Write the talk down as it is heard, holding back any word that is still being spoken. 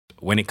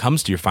when it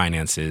comes to your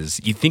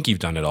finances, you think you've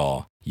done it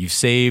all. You've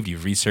saved,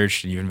 you've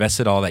researched, and you've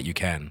invested all that you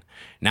can.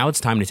 Now it's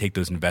time to take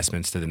those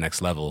investments to the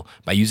next level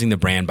by using the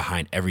brand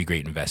behind every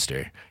great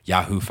investor,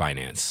 Yahoo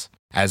Finance.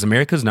 As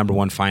America's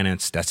 #1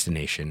 finance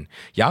destination,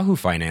 Yahoo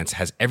Finance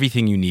has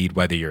everything you need,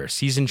 whether you're a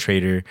seasoned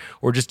trader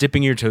or just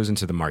dipping your toes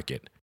into the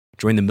market.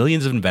 Join the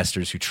millions of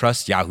investors who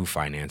trust Yahoo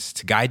Finance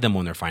to guide them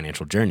on their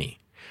financial journey.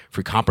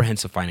 For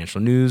comprehensive financial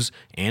news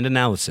and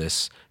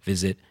analysis,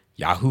 visit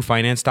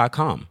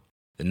yahoofinance.com,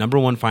 the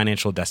 #1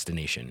 financial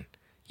destination,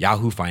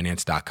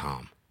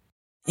 yahoofinance.com.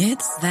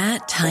 It's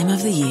that time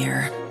of the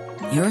year.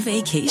 Your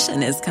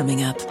vacation is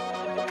coming up.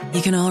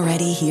 You can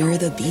already hear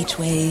the beach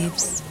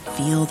waves,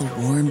 feel the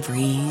warm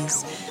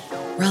breeze,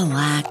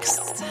 relax,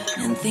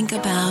 and think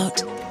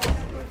about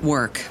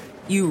work.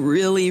 You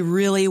really,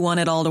 really want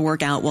it all to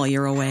work out while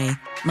you're away.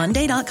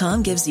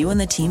 Monday.com gives you and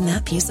the team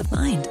that peace of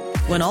mind.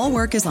 When all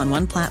work is on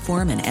one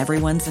platform and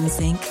everyone's in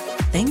sync,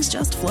 things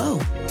just flow.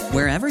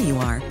 Wherever you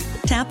are,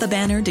 tap the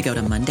banner to go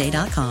to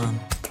Monday.com.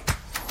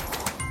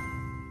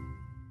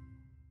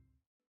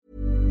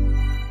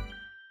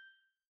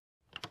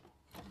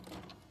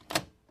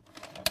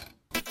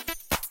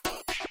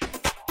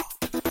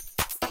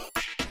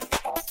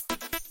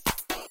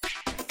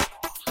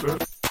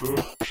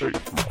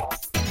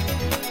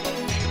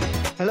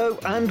 Hello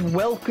and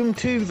welcome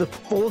to the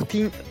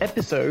 14th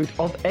episode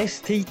of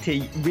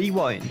STT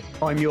Rewind.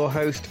 I'm your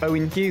host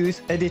Owen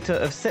Hughes, editor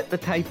of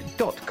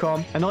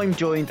SetTheTape.com, and I'm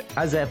joined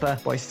as ever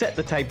by Set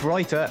the Tape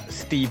writer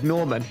Steve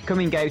Norman,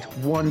 coming out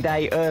one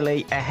day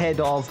early ahead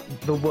of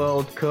the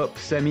World Cup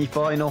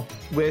semi-final.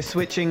 We're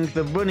switching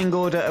the running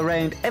order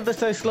around ever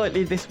so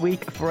slightly this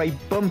week for a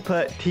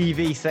bumper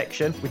TV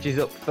section, which is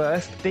up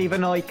first. Steve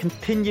and I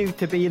continue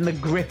to be in the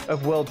grip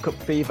of World Cup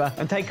fever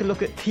and take a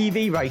look at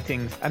TV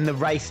ratings and the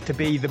race to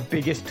be the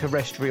biggest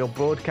terrestrial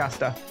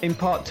broadcaster. In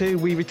part 2,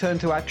 we return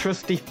to our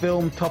trusty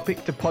film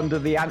topic to ponder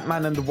the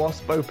Ant-Man and the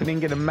Wasp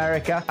opening in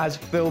America as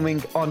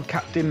filming on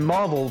Captain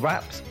Marvel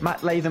wraps.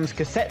 Matt Latham's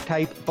cassette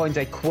tape finds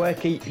a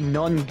quirky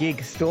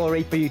non-gig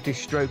story for you to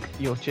stroke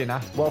your chin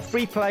at, while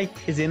Free Play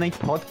is in a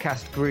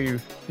podcast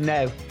groove.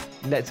 Now,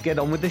 let's get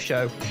on with the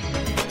show.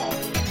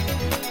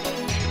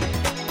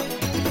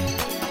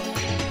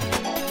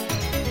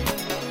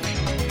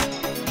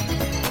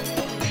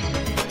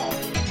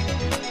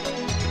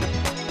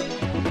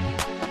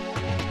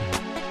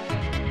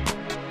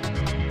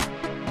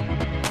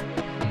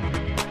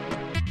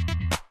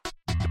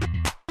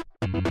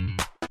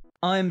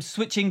 I'm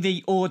switching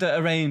the order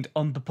around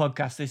on the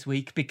podcast this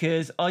week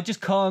because I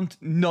just can't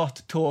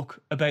not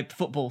talk about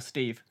football,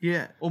 Steve.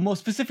 Yeah. Or more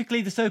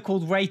specifically, the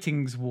so-called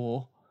ratings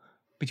war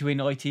between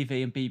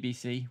ITV and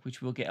BBC,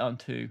 which we'll get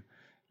onto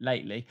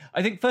lately.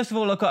 I think, first of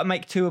all, I've got to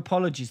make 2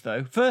 apologies,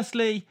 though.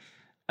 Firstly,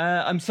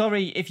 I'm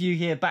sorry if you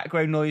hear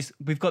background noise.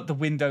 We've got the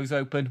windows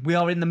open. We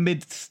are in the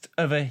midst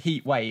of a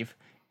heat wave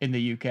in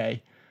the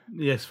UK.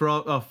 Yes, for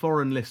our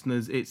foreign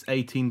listeners, it's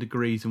 18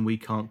 degrees and we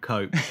can't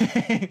cope.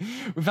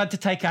 We've had to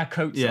take our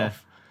coats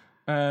off.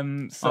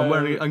 So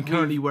I'm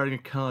currently wearing a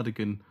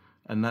cardigan,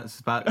 and that's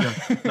about...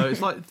 No,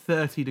 it's like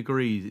 30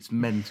 degrees. It's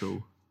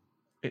mental.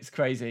 It's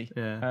crazy.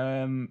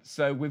 Yeah.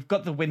 So we've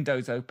got the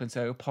windows open,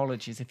 so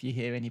apologies if you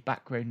hear any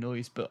background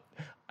noise, but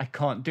I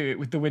can't do it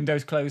with the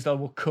windows closed. I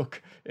will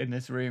cook in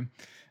this room.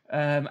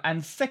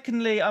 And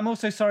secondly, I'm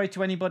also sorry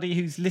to anybody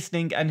who's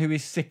listening and who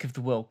is sick of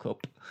the World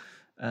Cup.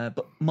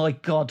 But my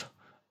God,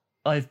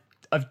 I'm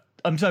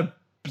so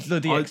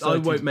bloody excited. I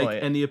won't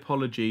make any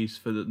apologies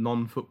for the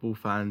non-football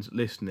fans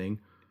listening,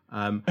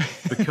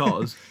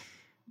 because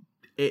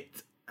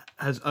it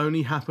has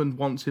only happened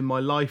once in my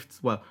life.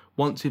 Well,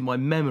 once in my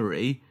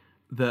memory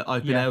that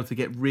I've been able to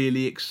get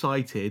really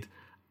excited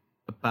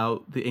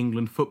about the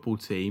England football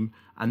team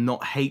and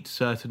not hate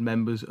certain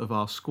members of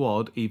our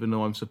squad, even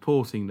though I'm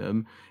supporting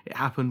them. It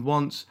happened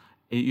once.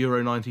 In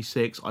Euro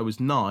 96, I was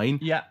 9.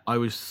 Yeah. I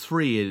was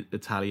 3 in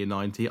Italia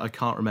 90. I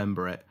can't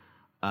remember it.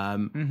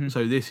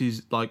 So this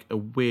is like a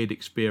weird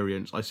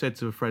experience. I said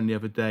to a friend the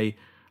other day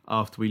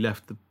after we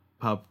left the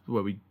pub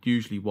where we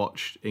usually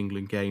watch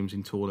England games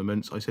in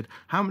tournaments, I said,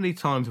 how many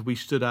times have we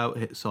stood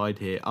outside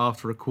here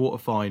after a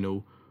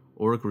quarter-final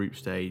or a group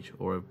stage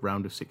or a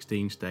round of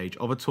 16 stage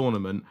of a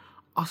tournament,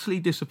 utterly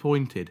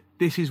disappointed?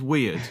 This is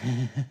weird.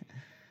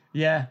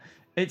 Yeah.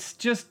 It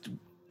just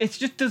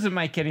doesn't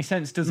make any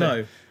sense, does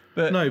it?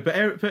 But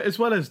as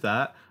well as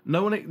that,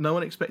 no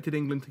one expected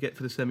England to get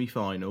to the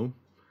semi-final.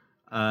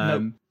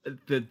 Nope.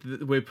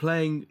 We're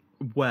playing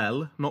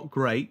well, not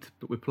great,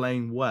 but we're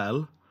playing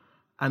well,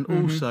 and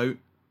also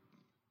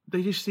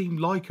they just seem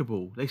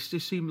likeable. They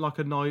just seem like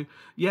a nice.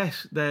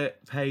 Yes, they're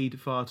paid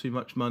far too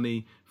much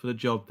money for the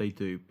job they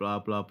do. Blah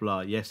blah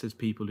blah. Yes, there's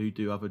people who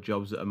do other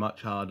jobs that are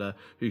much harder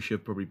who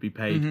should probably be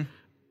paid.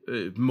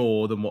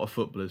 More than what a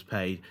footballer's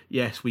paid.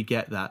 Yes, we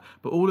get that.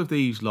 But all of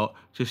these lot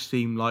just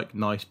seem like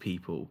nice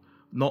people.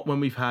 Not when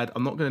we've had,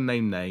 I'm not going to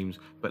name names,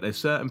 but there's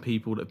certain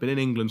people that have been in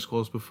England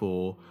squads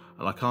before,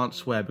 and I can't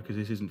swear because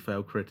this isn't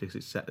Failed Critics,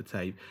 it's Set the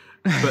Tape.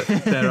 But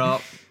there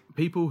are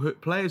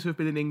players who have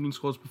been in England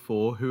squads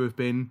before who have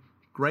been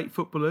great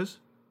footballers,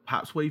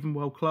 perhaps even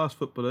world-class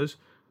footballers,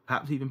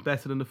 perhaps even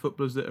better than the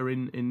footballers that are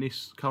in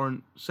this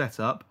current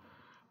setup,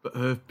 but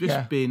have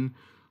just been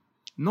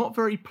not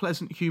very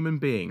pleasant human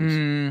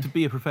beings. To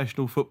be a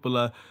professional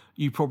footballer,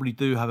 you probably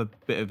do have a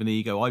bit of an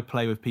ego. I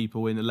play with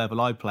people in the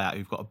level I play at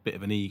who've got a bit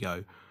of an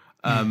ego.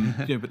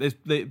 But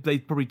they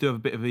probably do have a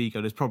bit of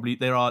ego.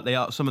 They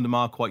are some of them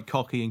are quite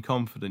cocky and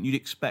confident. You'd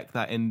expect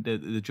that in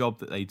the job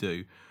that they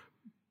do,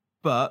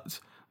 but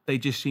they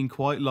just seem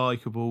quite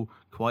likeable,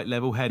 quite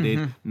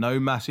level-headed. No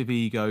massive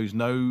egos,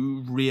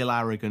 no real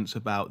arrogance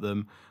about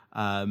them.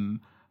 And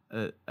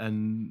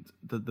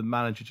the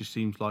manager just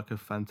seems like a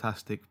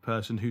fantastic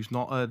person who's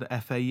not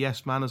an FA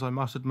yes man, as I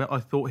must admit I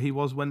thought he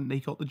was when he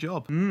got the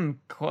job.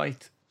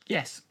 Quite.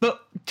 Yes.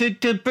 But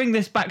to bring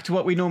this back to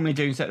what we normally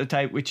do in Set the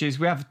Tape, which is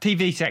we have a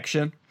TV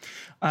section.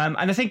 And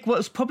I think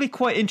what's probably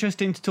quite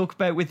interesting to talk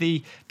about with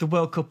the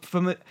World Cup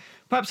from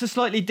perhaps a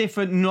slightly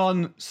different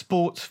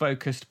non-sports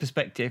focused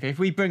perspective, if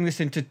we bring this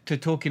into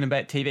talking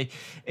about TV,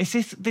 it's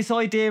this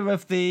idea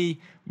of the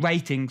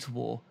ratings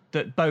war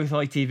that both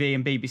ITV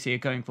and BBC are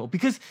going for.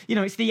 Because,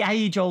 it's the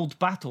age-old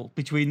battle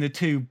between the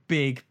two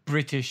big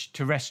British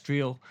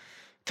terrestrial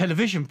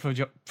television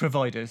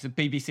providers, the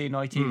BBC and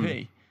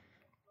ITV.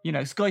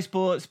 Sky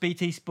Sports,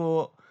 BT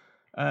Sport,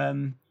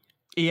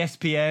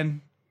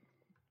 ESPN,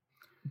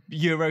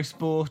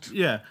 Eurosport.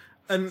 Yeah.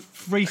 And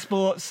Free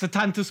Sports,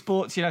 Setanta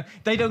Sports,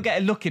 they don't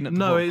get a look in at the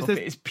World Cup.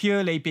 It's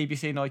purely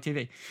BBC and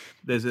ITV.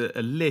 There's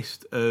a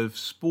list of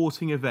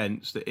sporting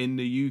events that in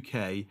the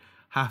UK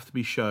have to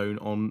be shown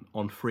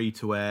on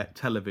free-to-air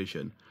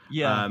television.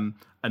 Yeah.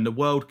 And the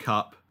World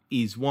Cup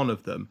is one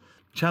of them.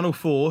 Channel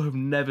 4 have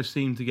never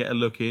seemed to get a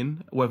look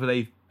in, whether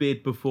they've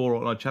bid before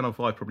or not. Channel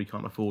 5 probably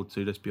can't afford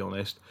to, let's be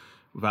honest,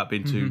 without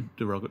being too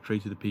derogatory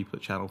to the people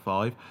at Channel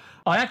 5.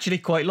 I actually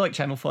quite like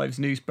Channel 5's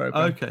news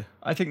programme. Okay.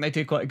 I think they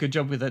do quite a good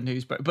job with their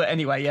news programme. But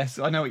anyway, yes,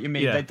 I know what you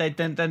mean. Yeah.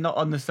 They're not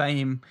on the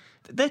same...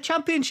 Their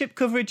championship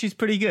coverage is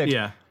pretty good.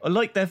 Yeah. I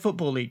like their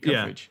Football League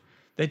coverage. Yeah.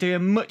 They do a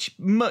much,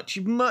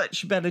 much,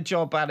 much better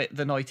job at it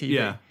than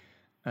ITV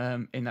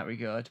in that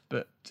regard.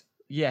 But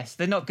yes,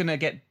 they're not going to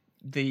get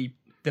the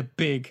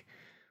big...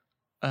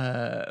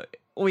 or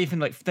even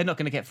they're not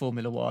going to get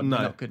Formula One. No.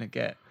 They're not going to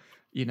get,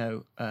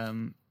 the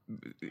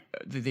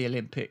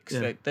Olympics.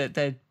 Yeah.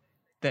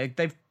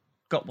 They've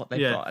got what they've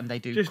got, and they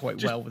do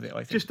quite well with it.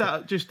 I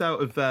think. Just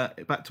out of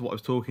back to what I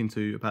was talking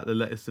to about the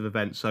list of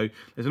events. So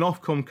there's an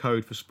Ofcom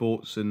code for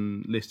sports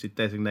and listed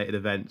designated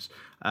events.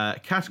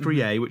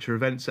 Category A, which are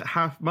events that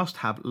must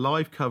have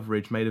live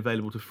coverage made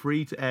available to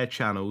free-to-air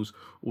channels,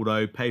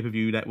 although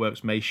pay-per-view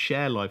networks may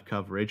share live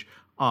coverage.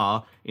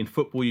 Are in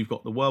football, you've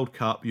got the World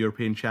Cup,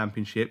 European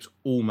Championships,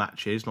 all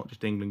matches, not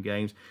just England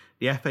games.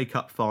 The FA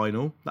Cup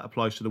final, that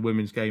applies to the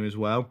women's game as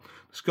well.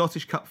 The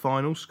Scottish Cup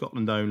final,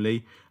 Scotland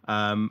only,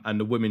 and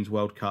the Women's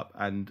World Cup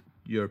and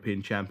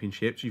European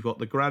Championships. You've got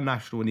the Grand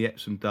National and the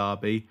Epsom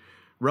Derby,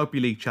 Rugby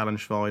League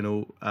Challenge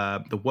final,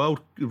 the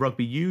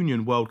Rugby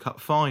Union World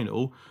Cup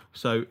final.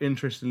 So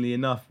interestingly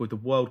enough, with the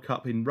World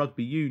Cup in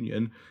Rugby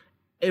Union,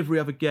 every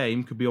other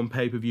game could be on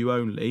pay-per-view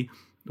only.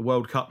 The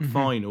World Cup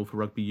final for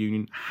Rugby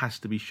Union has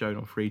to be shown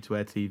on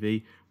free-to-air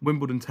TV.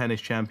 Wimbledon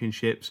Tennis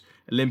Championships,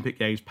 Olympic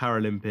Games,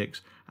 Paralympics,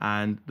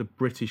 and the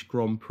British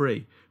Grand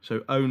Prix.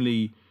 So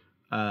only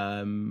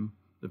the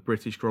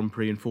British Grand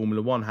Prix and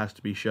Formula One has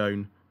to be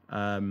shown.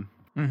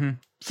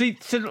 See,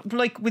 so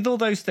with all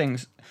those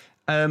things,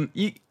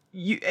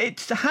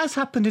 it has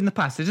happened in the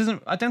past. It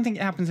doesn't. I don't think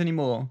it happens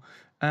anymore.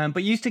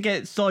 But you used to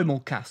get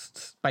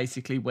simulcasts,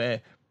 basically,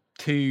 where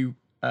two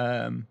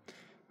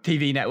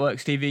TV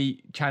networks, TV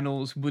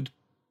channels would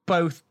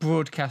both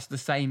broadcast the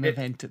same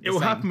event at the same time. It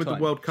will happen with the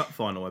World Cup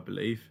final, I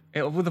believe.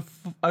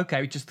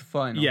 Just the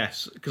final.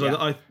 Yes,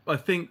 because I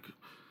think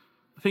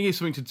it's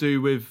something to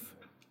do with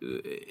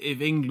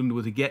if England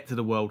were to get to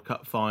the World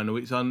Cup final,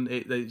 it's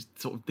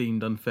sort of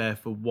deemed unfair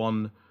for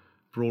one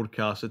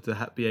broadcaster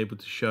to be able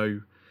to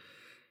show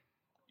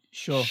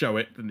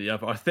it than the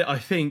other. I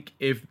think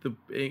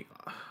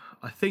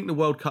the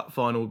World Cup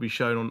final will be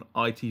shown on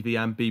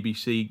ITV and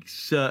BBC,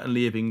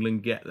 certainly if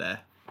England get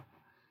there.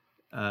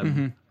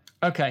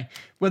 Okay,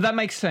 well that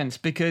makes sense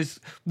because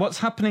what's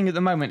happening at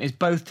the moment is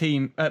both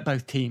teams,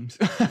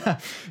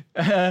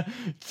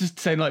 just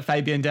saying like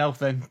Fabian Delph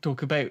then,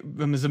 talk about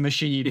them as a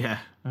machine.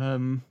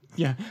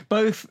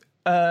 Both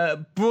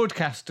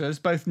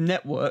broadcasters, both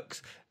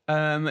networks,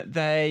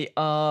 they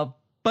are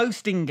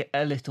boasting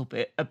a little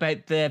bit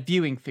about their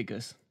viewing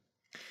figures.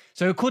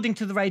 So according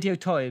to the Radio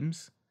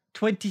Times,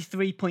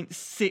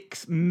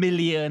 23.6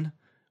 million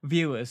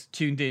viewers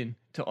tuned in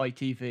to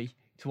ITV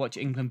to watch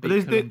England beat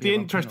Colombia. The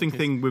interesting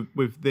thing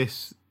with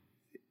this,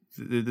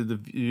 the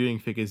viewing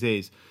figures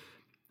is,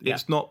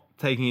 it's not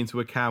taking into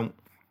account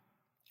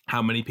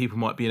how many people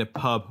might be in a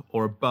pub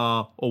or a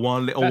bar or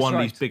one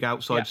of these big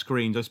outside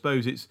screens. I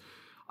suppose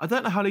I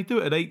don't know how they do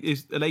it. Are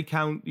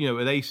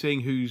they seeing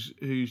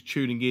who's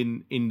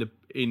tuning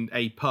in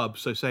a pub?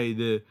 So say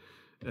the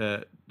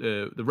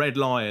Red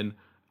Lion,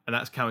 and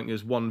that's counting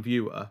as one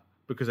viewer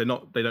because they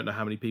don't know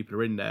how many people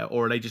are in there,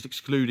 or are they just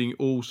excluding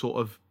all sort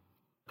of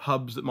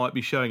pubs that might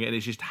be showing it, and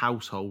it's just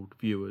household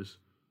viewers.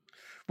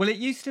 Well, it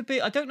used to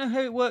be. I don't know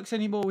how it works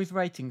anymore with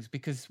ratings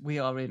because we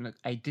are in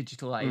a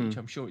digital age.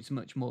 I'm sure it's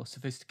much more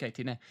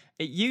sophisticated now.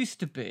 It used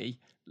to be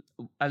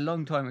a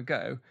long time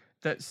ago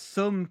that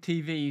some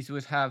TVs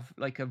would have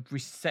like a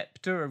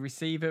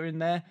receiver in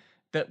there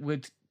that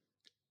would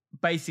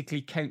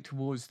basically count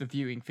towards the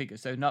viewing figure.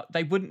 So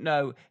they wouldn't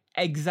know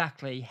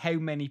exactly how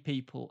many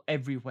people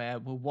everywhere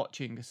were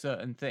watching a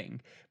certain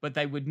thing, but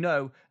they would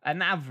know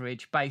an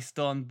average based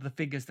on the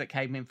figures that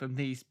came in from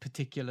these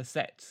particular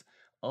sets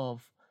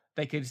of.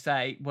 They could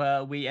say,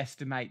 well, we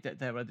estimate that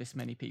there are this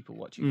many people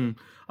watching.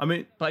 I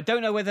mean, but I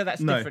don't know whether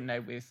that's different now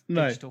with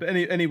digital. But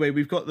anyway,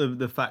 we've got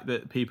the fact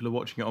that people are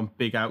watching it on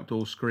big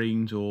outdoor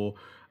screens or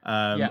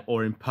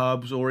in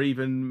pubs or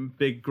even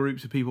big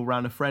groups of people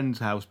around a friend's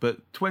house.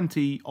 But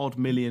 20 odd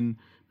million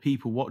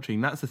people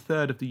watching, that's a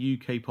third of the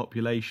UK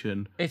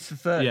population. It's a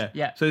third,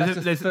 yeah. So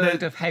that's a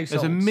third of households.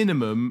 There's a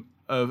minimum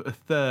of a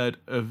third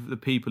of the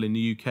people in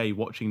the UK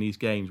watching these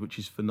games, which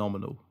is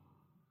phenomenal.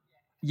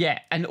 Yeah,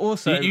 and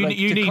also... You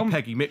need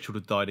Peggy Mitchell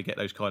to die to get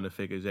those kind of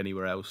figures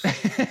anywhere else.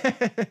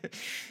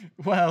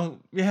 Well,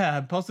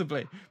 yeah,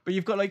 possibly. But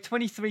you've got like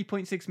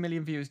 23.6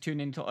 million viewers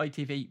tuning into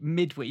ITV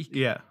midweek.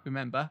 Yeah.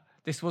 Remember?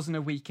 This wasn't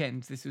a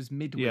weekend. This was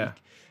midweek. Yeah.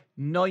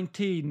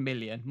 19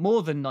 million,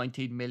 more than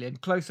 19 million,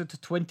 closer to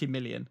 20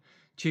 million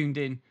tuned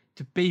in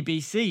to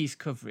BBC's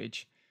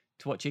coverage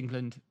to watch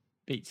England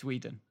beat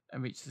Sweden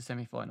and reach the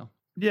semi-final.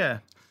 Yeah.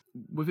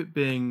 With it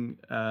being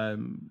a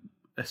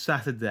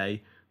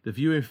Saturday... The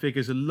viewing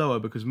figures are lower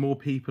because more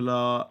people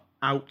are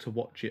out to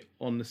watch it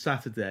on the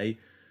Saturday.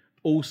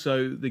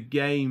 Also, the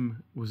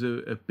game was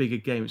a bigger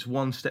game. It's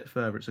one step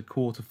further. It's a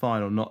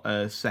quarter-final, not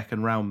a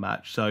second-round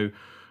match. So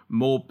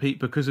more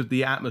because of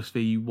the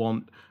atmosphere you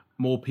want,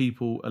 more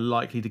people are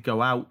likely to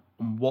go out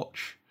and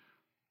watch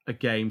a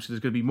game. So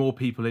there's going to be more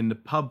people in the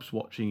pubs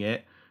watching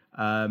it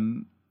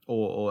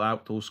or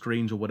outdoor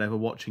screens or whatever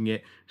watching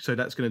it. So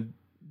that's going to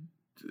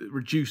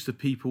reduce the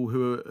people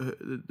who are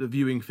the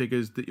viewing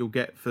figures that you'll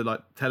get for like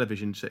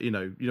television. So, you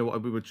know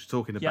what we were just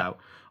talking about.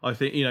 I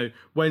think a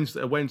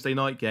Wednesday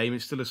night game.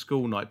 It's still a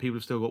school night. People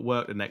have still got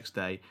work the next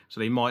day, so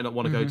they might not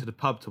want to go to the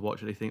pub to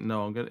watch it. They think,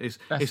 no, I'm going.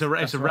 It's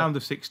a round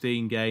of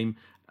 16 game.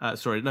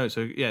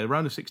 The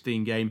round of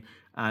 16 game.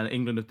 And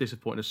England have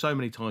disappointed us so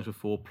many times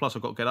before. Plus,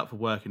 I've got to get up for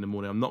work in the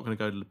morning. I'm not going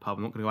to go to the pub.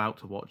 I'm not going to go out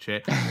to watch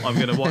it. I'm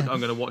going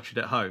to watch it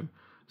at home.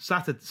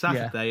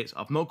 Saturday.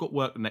 I've not got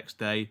work the next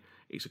day.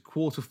 It's a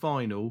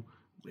quarter-final.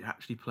 We're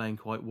actually playing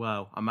quite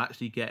well. I'm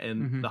actually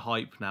getting the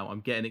hype now. I'm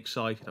getting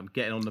excited. I'm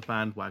getting on the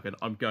bandwagon.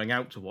 I'm going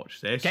out to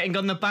watch this. Getting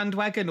on the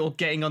bandwagon or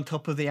getting on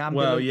top of the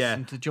ambulance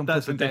and to jump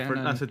up and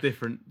down? That's a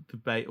different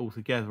debate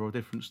altogether, or a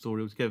different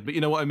story altogether. But you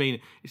know what I mean?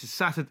 It's a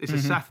Saturday. It's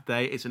a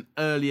Saturday. It's an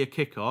earlier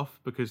kickoff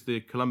because the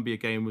Colombia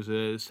game was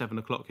a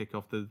 7:00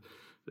 kickoff.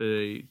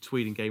 The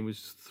Sweden game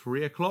was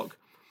 3:00.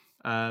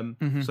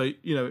 So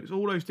it's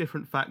all those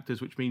different factors,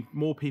 which mean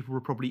more people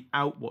were probably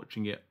out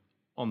watching it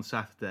on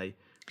Saturday,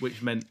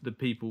 which meant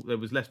there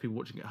was less people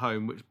watching at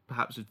home, which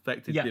perhaps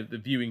affected the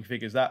viewing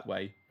figures that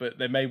way. But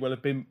there may well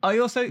have been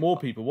more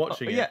people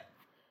watching it.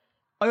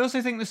 I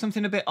also think there's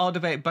something a bit odd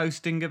about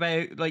boasting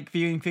about like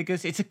viewing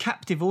figures. It's a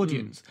captive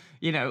audience.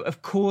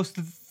 Of course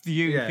the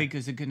viewing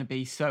figures are going to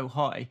be so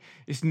high.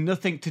 It's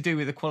nothing to do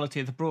with the quality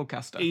of the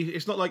broadcaster.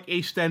 It's not like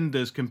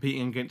EastEnders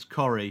competing against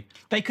Corrie.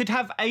 They could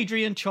have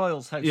Adrian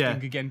Chiles hosting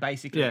again,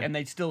 basically, and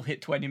they'd still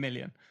hit 20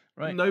 million.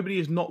 Right. Nobody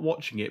is not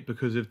watching it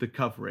because of the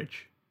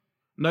coverage.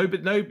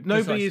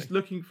 Nobody is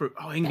looking for,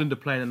 England are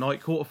playing a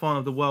night quarterfinal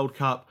of the World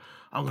Cup.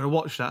 I'm going to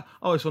watch that.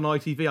 Oh, it's on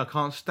ITV. I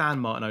can't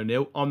stand Martin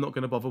O'Neill. I'm not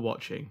going to bother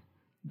watching.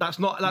 That's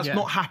not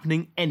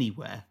happening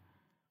anywhere.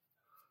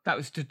 That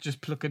was to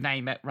just pluck a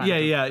name at random.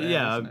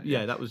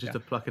 That was just to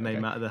pluck a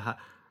name out of the hat.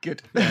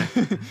 Good.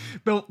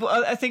 But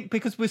I think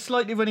because we're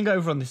slightly running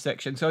over on this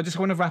section, so I just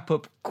want to wrap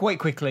up quite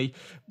quickly.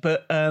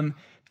 But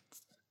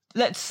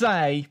let's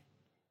say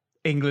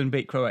England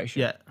beat Croatia.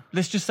 Yeah.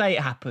 Let's just say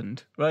it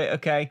happened, right?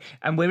 Okay.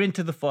 And we're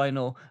into the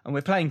final and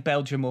we're playing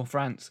Belgium or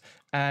France.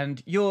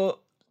 And you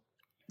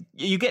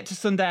get to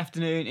Sunday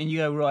afternoon and you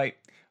go, right,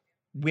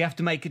 we have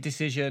to make a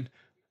decision.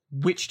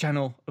 Which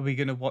channel are we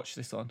going to watch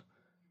this on?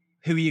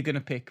 Who are you going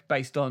to pick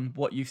based on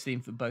what you've seen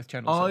from both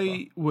channels so far?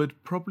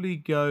 Would probably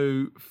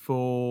go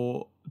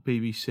for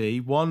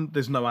BBC. One,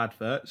 there's no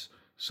adverts,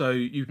 so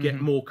you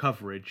get more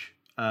coverage.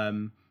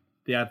 The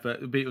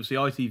advert, obviously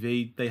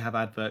ITV, they have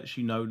adverts.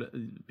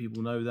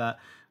 People know that.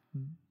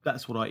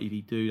 That's what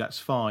ITV do. That's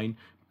fine.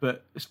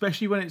 But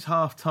especially when it's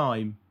half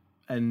time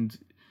and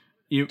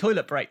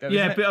toilet break though.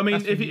 Yeah, but I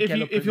mean,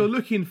 if you're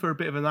looking for a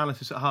bit of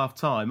analysis at half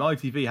time,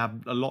 ITV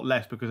have a lot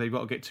less because they've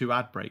got to get 2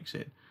 ad breaks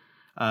in.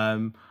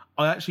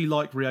 I actually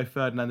like Rio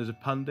Ferdinand as a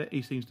pundit.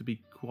 He seems to be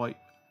quite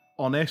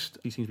honest.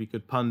 He seems to be a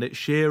good pundit.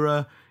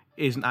 Shearer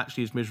isn't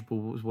actually as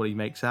miserable as what he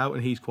makes out,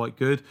 and he's quite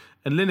good.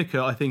 And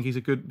Lineker, I think he's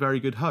a very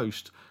good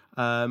host.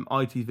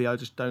 ITV, I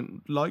just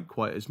don't like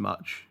quite as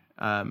much.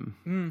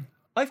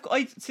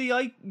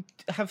 I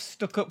have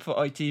stuck up for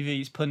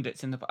ITV's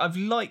pundits I've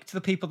liked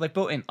the people they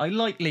brought in. I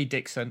like Lee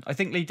Dixon. I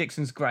think Lee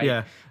Dixon's great.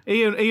 Yeah,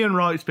 Ian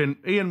Wright's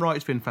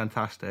been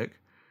fantastic.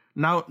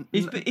 Now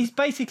he's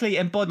basically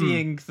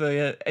embodying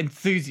the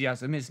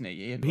enthusiasm, isn't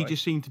he? Ian he Wright?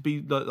 just seemed to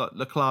be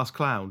the class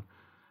clown.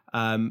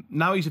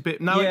 Now he's a bit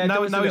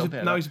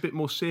he's a bit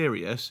more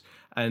serious,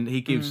 and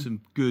he gives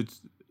some good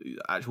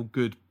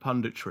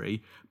punditry,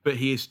 but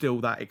he is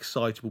still that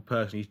excitable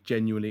person. He's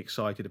genuinely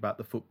excited about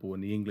the football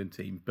and the England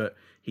team, but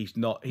he's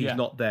not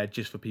there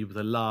just for people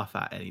to laugh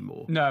at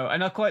anymore. No,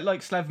 and I quite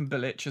like Slaven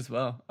Bilic as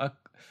well.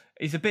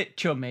 He's a bit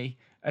chummy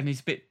and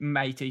he's a bit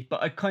matey,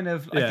 but I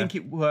think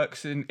it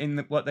works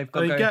in what they've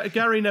got going.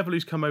 Gary Neville,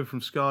 who's come over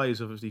from Sky,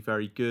 is obviously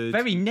very good.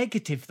 Very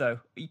negative though,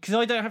 because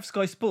I don't have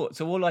Sky Sports,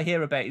 so all I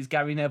hear about is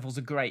Gary Neville's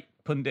a great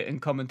pundit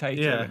and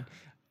commentator. Yeah. And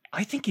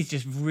I think he's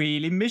just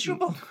really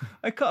miserable.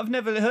 I've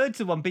never heard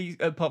someone be,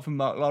 apart from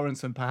Mark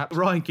Lawrenson, perhaps.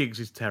 Ryan Giggs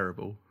is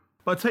terrible.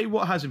 But I'll tell you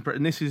what has impressed,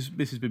 and this has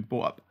been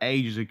brought up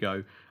ages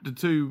ago. The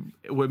two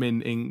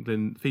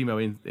female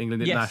England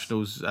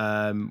internationals,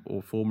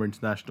 or former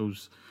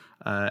internationals,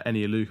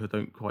 Enia Luke, I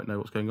don't quite know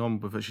what's going on,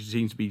 but she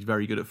seems to be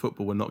very good at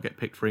football and not get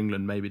picked for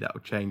England. Maybe that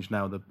will change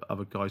now the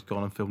other guy's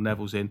gone and Phil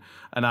Neville's in.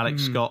 And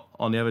Alex Scott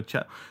on the other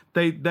chat.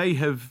 They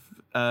have...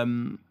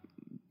 been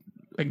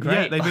great.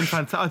 Yeah, they've been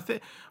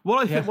fantastic.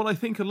 What I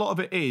think a lot of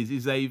it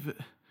is they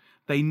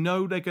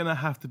know they're going to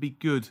have to be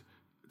good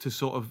to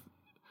sort of.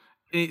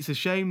 It's a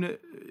shame that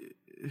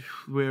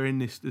we're in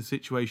this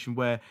situation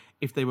where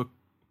if they were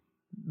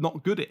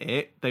not good at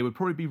it, they would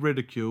probably be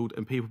ridiculed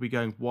and people would be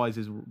going, "Why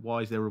is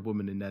there a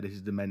woman in there? This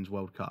is the Men's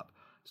World Cup."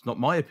 It's not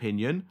my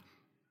opinion,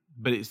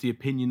 but it's the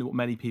opinion that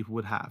many people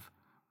would have.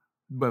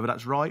 Whether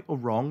that's right or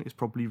wrong, it's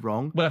probably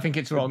wrong. Well, I think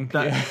it's wrong.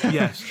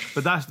 Yes,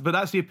 but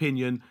that's the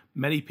opinion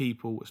many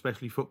people,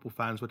 especially football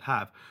fans, would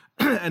have,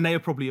 and they are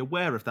probably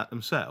aware of that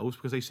themselves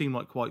because they seem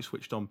like quite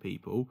switched on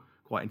people,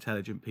 quite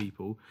intelligent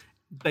people.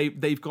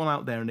 They've gone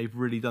out there and they've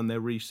really done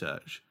their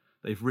research.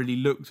 They've really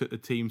looked at the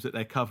teams that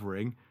they're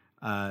covering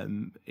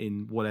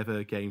in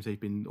whatever games they've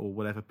been or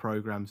whatever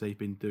programs they've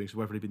been doing. So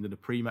whether they've been doing a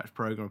pre-match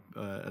program,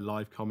 a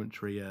live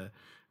commentary,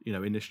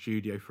 in the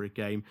studio for a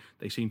game,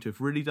 they seem to have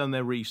really done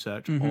their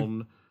research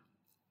on,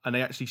 and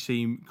they actually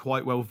seem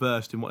quite well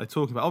versed in what they're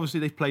talking about.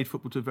 Obviously, they've played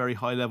football to a very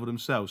high level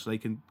themselves, so they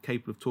can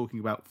capable of talking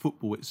about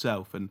football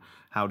itself and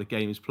how the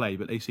game is played.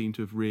 But they seem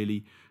to have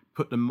really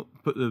put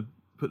the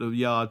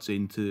yards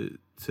in to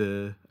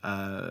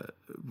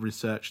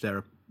research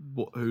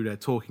who they're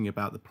talking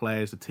about, the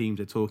players, the teams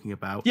they're talking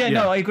about. Yeah,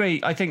 no, I agree.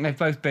 I think they've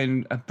both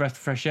been a breath of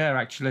fresh air,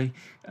 actually.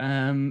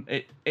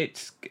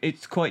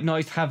 It's quite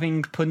nice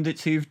having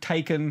pundits who've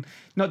taken,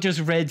 not just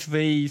read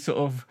the sort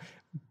of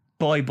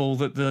Bible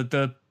that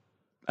the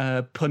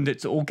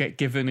pundits all get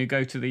given who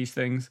go to these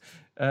things.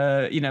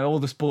 All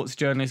the sports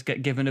journalists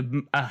get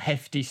given a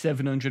hefty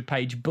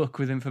 700-page book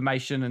with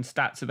information and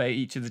stats about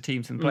each of the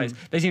teams and players.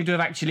 They seem to have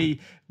actually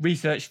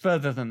researched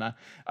further than that.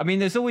 I mean,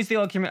 there's always the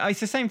argument. It's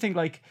the same thing.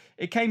 Like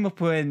it came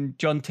up when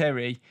John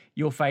Terry,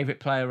 your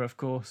favourite player, of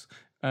course,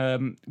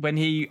 when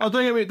he. Oh,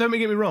 don't get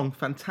me wrong.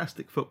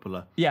 Fantastic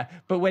footballer. Yeah,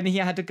 but when he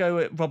had to go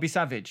at Robbie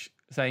Savage,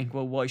 saying,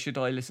 "Well, why should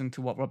I listen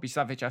to what Robbie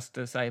Savage has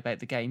to say about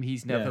the game?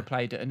 He's never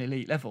played at an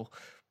elite level."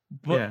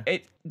 But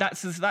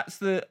that's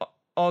the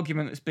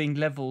argument that's being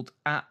levelled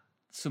at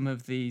some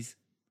of these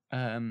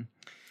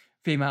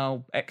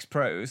female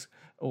ex-pros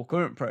or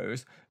current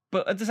pros.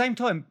 But at the same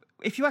time,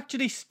 if you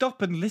actually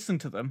stop and listen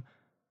to them,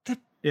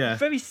 they're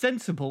very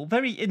sensible,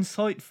 very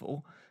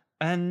insightful,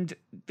 and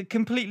they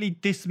completely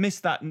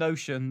dismiss that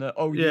notion that,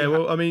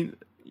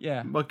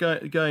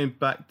 going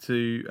back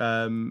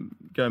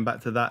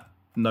to that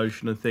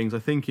notion of things, I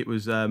think it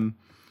was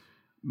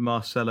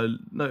Marcelo.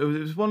 No, it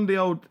was one of the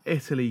old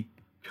Italy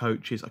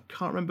coaches. I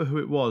can't remember who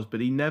it was, but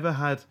he never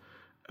had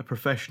a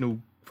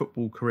professional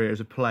football career as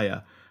a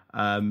player,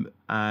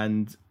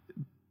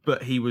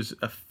 but he was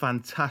a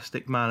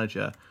fantastic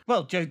manager.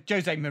 Well,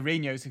 Jose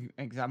Mourinho's an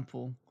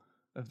example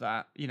of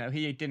that. He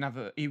didn't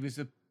have he was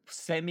a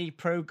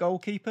semi-pro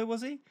goalkeeper,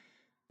 was he?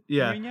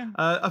 Yeah, Mourinho?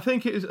 I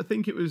think it was. It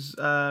was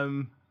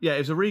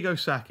Arrigo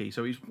Sacchi.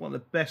 So he's one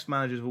of the best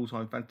managers of all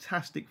time.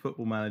 Fantastic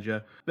football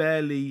manager.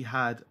 Barely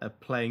had a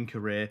playing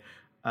career.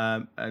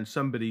 And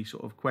somebody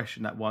sort of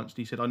questioned that once. And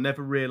he said, "I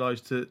never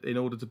realised in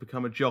order to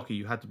become a jockey,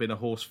 you had to be in a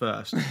horse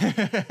first."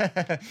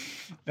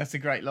 That's a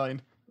great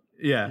line.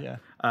 Yeah.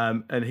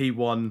 And he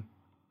won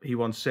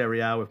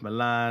Serie A with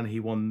Milan. He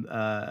won.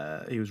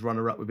 He was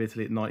runner-up with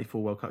Italy at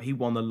 '94 World Cup. He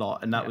won a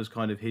lot, and that was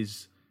kind of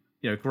his,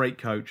 great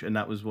coach. And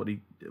that was what he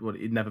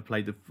never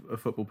played a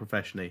football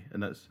professionally,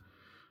 and that's.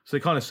 So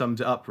it kind of sums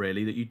it up,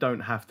 really, that you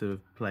don't have to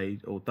have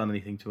played or done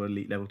anything to an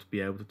elite level to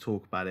be able to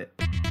talk about it.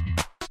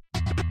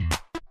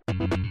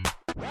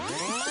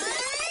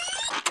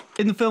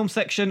 In the film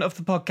section of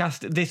the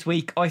podcast this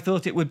week, I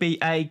thought it would be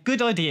a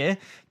good idea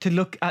to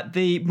look at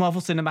the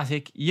Marvel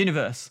Cinematic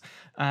Universe.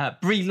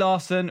 Brie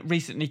Larson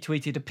recently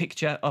tweeted a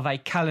picture of a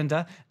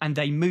calendar and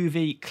a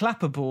movie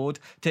clapperboard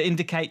to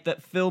indicate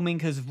that filming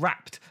has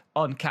wrapped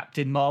on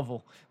Captain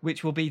Marvel,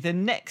 which will be the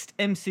next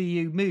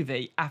MCU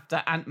movie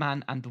after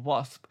Ant-Man and the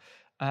Wasp,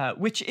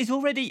 which is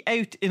already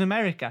out in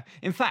America.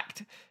 In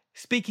fact,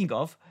 speaking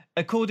of,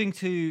 according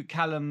to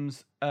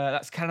Callum's,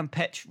 that's Callum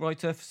Petch,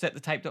 writer for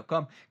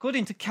SetTheTape.com,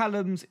 according to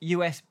Callum's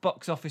US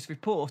box office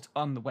report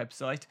on the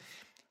website,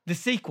 the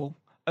sequel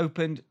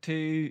opened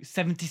to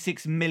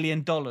 $76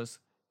 million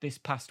this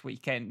past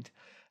weekend.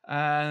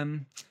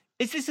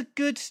 Is this a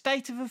good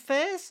state of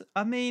affairs?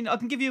 I mean, I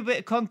can give you a bit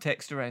of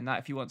context around that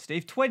if you want,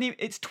 Steve.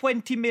 It's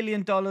 $20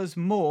 million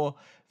more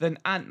than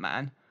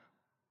Ant-Man,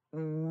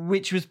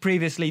 which was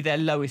previously their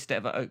lowest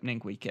ever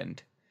opening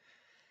weekend.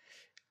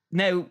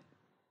 Now,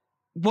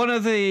 one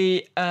of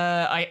the,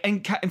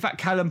 in fact,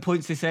 Callum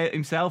points this out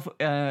himself,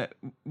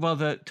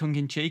 rather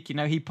tongue-in-cheek. You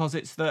know, he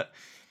posits that,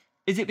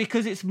 is it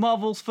because it's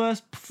Marvel's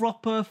first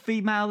proper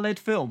female-led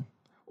film,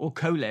 or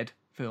co-led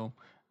film?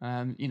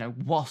 You know,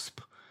 Wasp,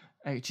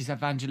 which is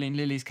Evangeline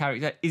Lilly's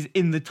character, is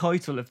in the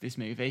title of this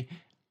movie,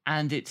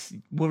 and it's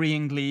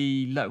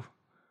worryingly low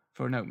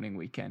for an opening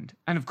weekend.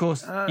 And of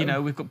course, you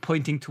know, we've got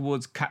pointing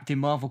towards Captain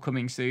Marvel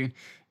coming soon.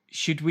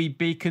 Should we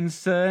be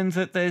concerned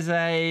that there's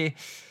a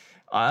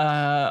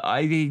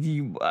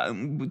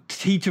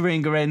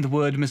teetering around the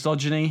word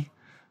misogyny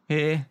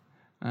here?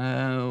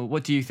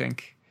 What do you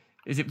think?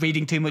 Is it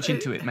reading too much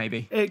into it,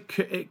 maybe? It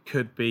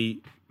could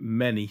be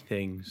many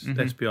things,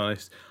 let's be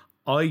honest.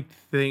 I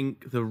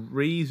think the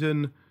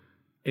reason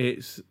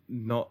it's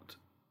not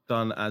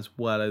done as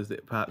well as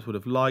it perhaps would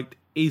have liked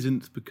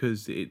isn't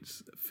because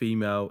it's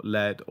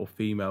female-led or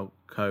female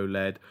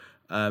co-led,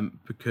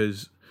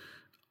 because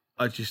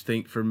I just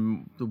think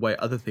from the way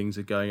other things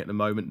are going at the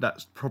moment,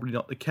 that's probably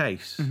not the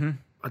case.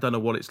 I don't know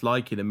what it's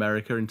like in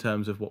America in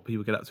terms of what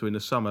people get up to in the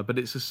summer, but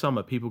it's the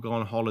summer. People go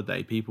on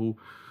holiday.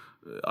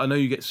 I know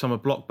you get summer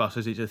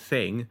blockbusters, it's a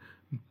thing,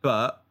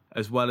 but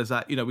as well as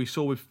that, you know, we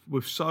saw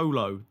with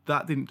Solo,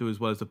 that didn't do as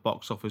well as the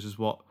box office as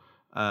what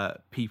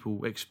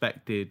people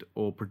expected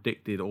or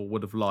predicted or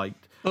would have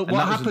liked. But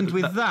what happened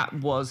with that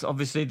was,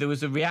 obviously, there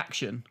was a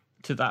reaction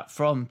to that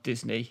from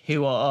Disney,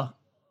 who are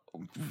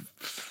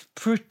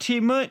pretty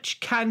much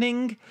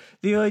canning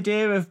the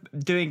idea of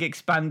doing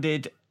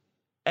expanded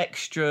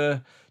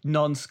extra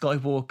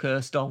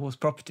non-Skywalker Star Wars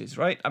properties,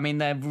 right? I mean,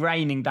 they're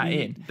reining that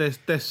in.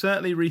 They're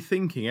certainly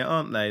rethinking it,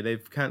 aren't they?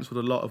 They've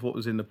cancelled a lot of what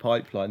was in the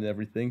pipeline and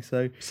everything.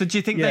 So do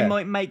you think they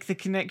might make the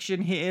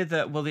connection here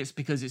that, well, it's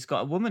because it's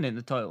got a woman in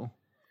the title?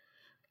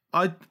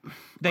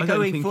 They're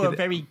going for a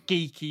very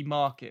geeky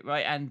market,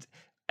 right? And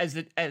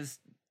as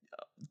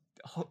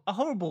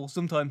horrible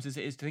sometimes as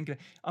it is to think of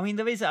it, I mean,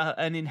 there is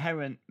an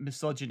inherent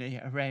misogyny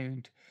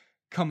around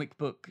comic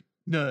book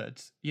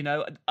nerds. You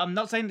know, I'm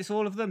not saying it's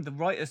all of them. The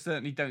writers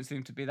certainly don't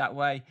seem to be that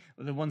way,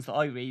 or the ones that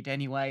I read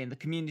anyway, and the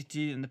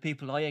community and the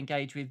people I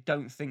engage with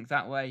don't think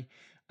that way.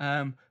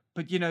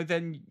 But you know,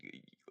 then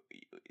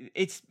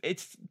it's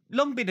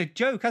long been a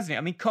joke, hasn't it?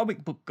 I mean,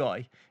 comic book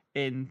guy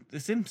in The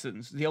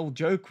Simpsons, the old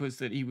joke was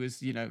that he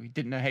was, you know, he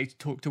didn't know how to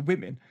talk to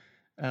women.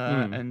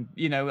 And,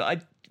 you know,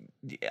 I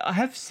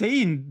have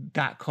seen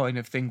that kind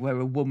of thing where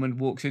a woman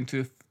walks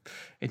into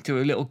a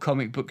little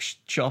comic book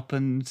shop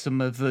and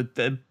some of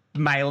the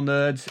male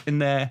nerds in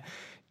there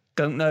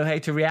don't know how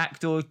to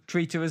react or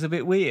treat her as a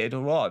bit weird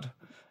or odd.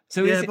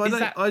 So yeah,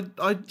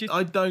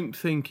 I don't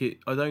think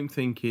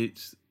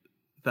it's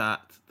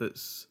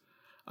that's.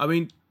 I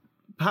mean,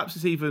 perhaps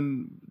it's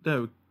even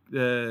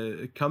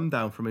come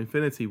down from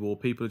Infinity War.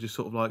 People are just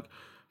sort of like,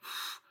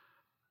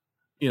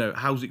 you know,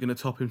 how's it going to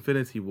top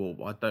Infinity War?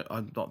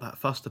 I'm not that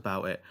fussed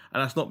about it,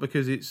 and that's not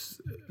because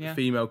it's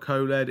female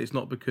co-led. It's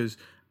not because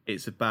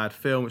it's a bad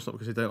film. It's not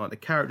because they don't like the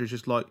characters.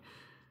 Just like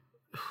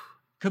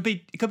it could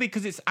be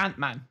because it's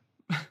Ant-Man.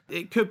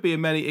 It could be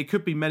many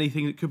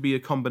things. It could be a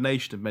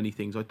combination of many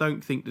things. I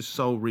don't think the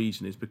sole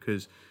reason is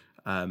because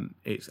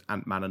it's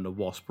Ant-Man and the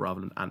Wasp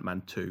rather than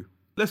Ant-Man 2.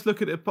 Let's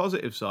look at the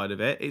positive side of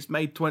it. It's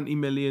made 20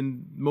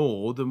 million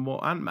more than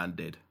what Ant-Man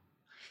did.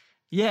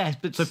 Yes,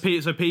 but so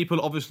people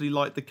obviously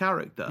like the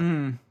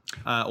character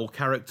or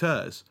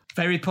characters.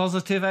 Very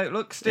positive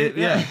outlook, Steve.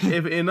 If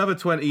in another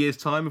 20 years'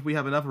 time, if we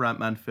have another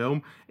Ant-Man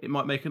film, it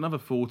might make another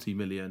 40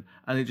 million,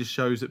 and it just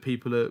shows that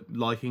people are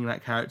liking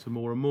that character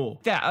more and more.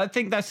 Yeah, I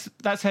think that's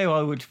how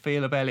I would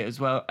feel about it as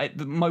well.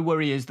 My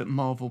worry is that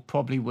Marvel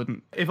probably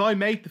wouldn't. If I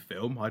made the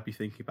film, I'd be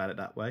thinking about it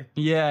that way.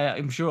 Yeah,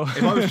 I'm sure.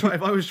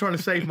 If I was trying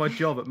to save my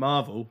job at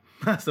Marvel,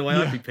 that's the way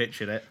I'd be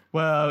pitching it.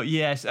 Well,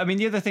 yes. I mean,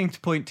 the other thing to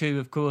point to,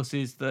 of course,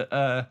 is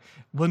that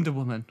Wonder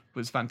Woman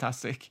was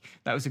fantastic.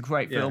 That was a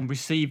great film,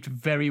 received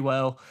very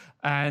well.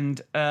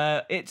 And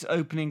its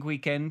opening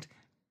weekend,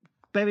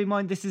 bear in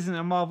mind, this isn't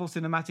a Marvel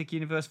Cinematic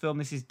Universe film.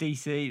 This is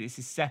DC. This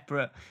is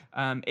separate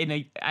in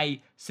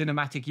a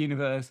cinematic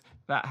universe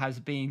that has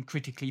been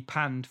critically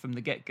panned from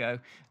the get-go.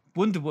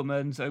 Wonder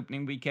Woman's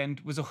opening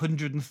weekend was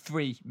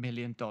 $103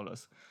 million.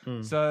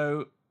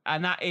 So,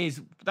 and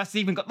that's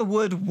even got the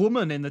word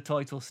woman in the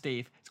title,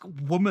 Steve. It's got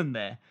woman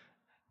there,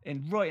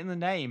 right in the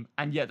name,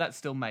 and yet that's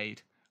still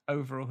made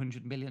over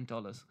 $100 million.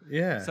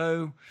 Yeah.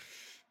 So,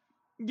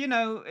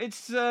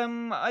 it's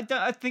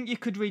I think you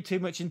could read too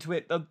much into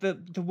it.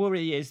 The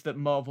worry is that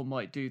Marvel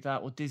might do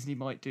that or Disney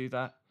might do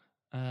that.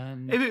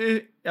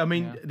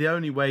 The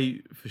only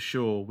way for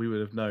sure we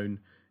would have known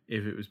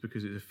if it was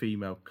because it's a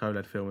female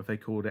co-led film if they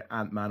called it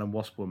Ant-Man and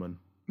Wasp Woman.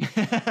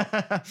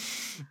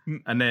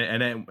 and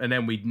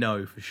then we'd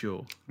know for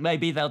sure.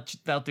 Maybe they'll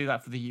do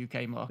that for the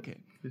UK market.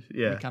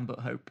 Yeah, we can but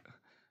hope.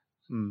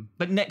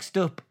 But next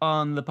up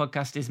on the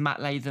podcast is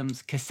Matt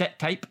Latham's cassette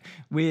tape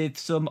with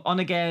some on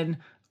again,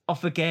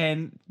 off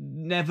again,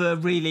 never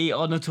really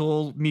on at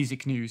all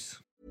music news.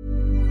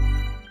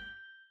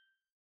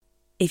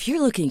 If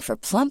you're looking for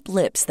plump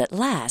lips that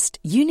last,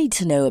 you need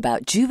to know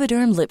about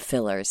Juvederm lip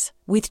fillers.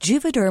 With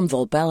Juvederm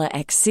Volbella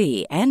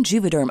XC and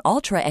Juvederm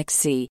Ultra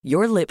XC,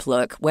 your lip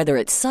look, whether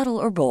it's subtle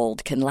or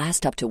bold, can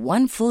last up to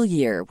 1 full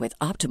year with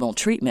optimal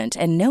treatment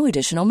and no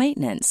additional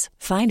maintenance.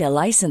 Find a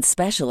licensed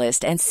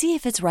specialist and see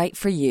if it's right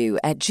for you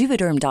at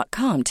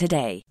Juvederm.com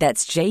today.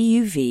 That's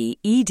JUVEDERM.com.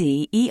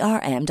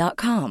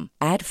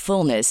 Add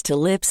fullness to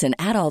lips in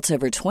adults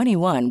over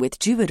 21 with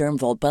Juvederm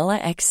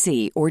Volbella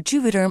XC or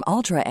Juvederm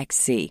Ultra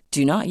XC.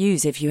 Do not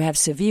use if you have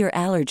severe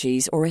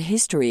allergies or a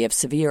history of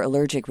severe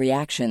allergic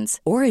reactions,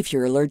 or if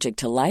you're allergic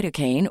to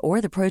lidocaine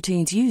or the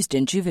proteins used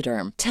in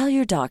Juvederm. Tell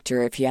your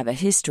doctor if you have a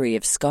history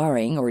of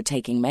scarring or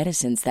taking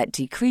medicines that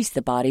decrease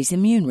the body's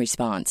immune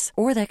response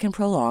or that can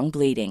prolong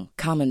bleeding.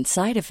 Common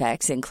side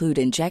effects include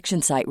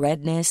injection site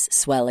redness,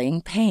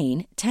 swelling,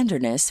 pain,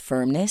 tenderness,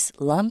 firmness,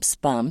 lumps,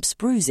 bumps,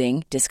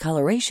 bruising,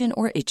 discoloration,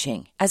 or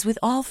itching. As with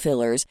all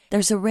fillers,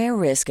 there's a rare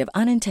risk of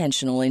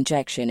unintentional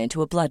injection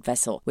into a blood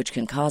vessel, which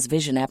can cause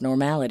vision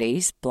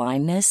abnormalities,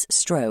 blindness,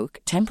 stroke,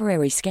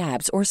 temporary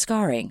scabs, or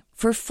scarring.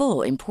 For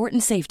full,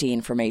 important safety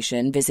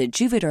information, visit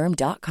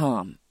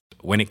Juvederm.com.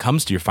 When it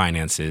comes to your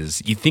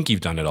finances, you think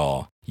you've done it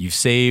all. You've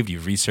saved,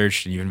 you've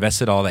researched, and you've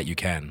invested all that you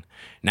can.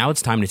 Now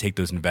it's time to take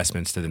those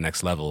investments to the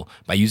next level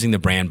by using the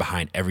brand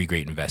behind every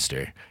great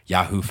investor,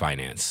 Yahoo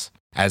Finance.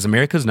 As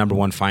America's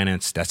 #1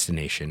 finance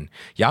destination,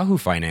 Yahoo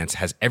Finance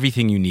has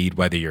everything you need,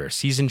 whether you're a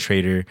seasoned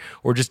trader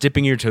or just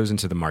dipping your toes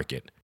into the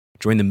market.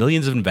 Join the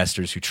millions of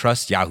investors who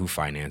trust Yahoo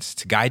Finance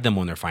to guide them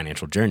on their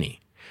financial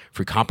journey.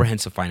 For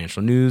comprehensive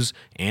financial news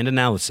and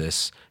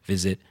analysis,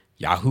 visit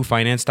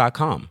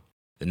yahoofinance.com,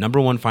 the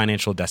 #1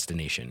 financial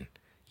destination,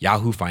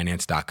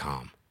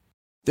 yahoofinance.com.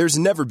 There's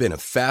never been a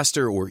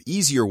faster or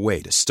easier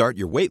way to start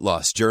your weight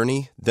loss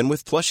journey than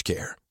with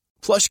PlushCare.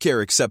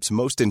 PlushCare accepts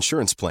most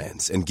insurance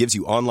plans and gives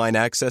you online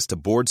access to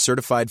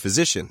board-certified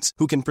physicians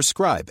who can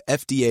prescribe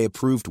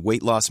FDA-approved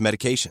weight loss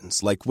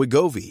medications like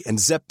Wegovy and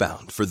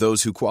Zepbound for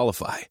those who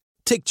qualify.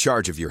 Take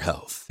charge of your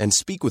health and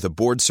speak with a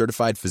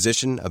board-certified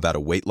physician about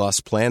a weight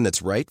loss plan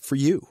that's right for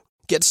you.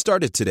 Get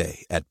started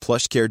today at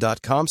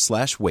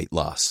plushcare.com/weight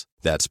loss.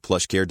 That's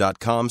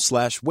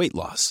plushcare.com/weight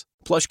loss.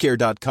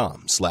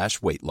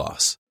 plushcare.com/weight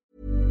loss.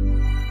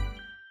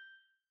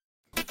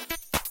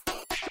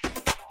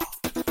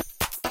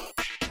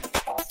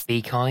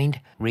 Be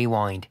kind,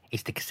 rewind.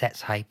 It's the cassette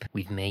tape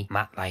with me,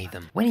 Matt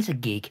Latham. When it's a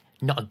gig,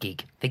 not a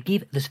gig. They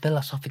give this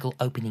philosophical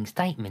opening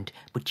statement,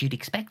 but you'd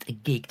expect a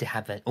gig to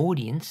have an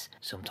audience,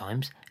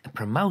 sometimes, a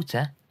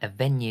promoter, a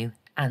venue,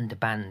 and a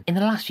band. In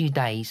the last few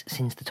days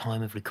since the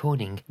time of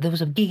recording, there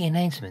was a gig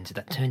announcement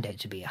that turned out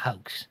to be a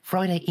hoax.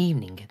 Friday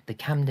evening, the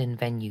Camden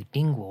venue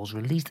Dingwalls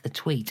released a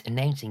tweet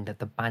announcing that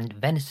the band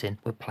Venison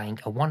were playing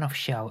a one-off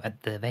show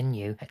at the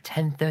venue at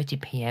 10:30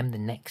 p.m. the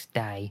next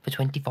day for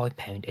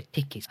 £25 a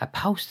ticket. A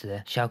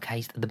poster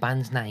showcased the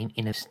band's name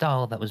in a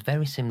style that was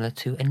very similar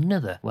to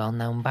another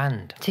well-known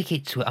band.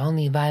 Tickets were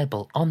only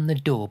available on the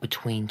door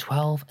between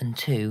 12 and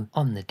 2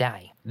 on the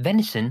day.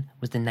 Venison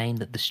was the name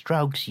that the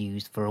Strokes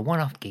used for a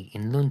one-off gig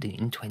in London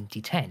in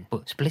 2010,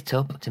 but split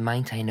up to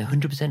maintain a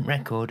 100%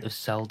 record of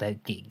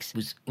sold-out gigs. It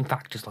was in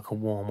fact just like a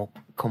warm-up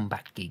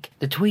comeback gig.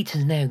 The tweet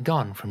has now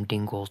gone from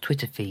Dingwall's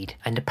Twitter feed,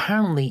 and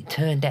apparently it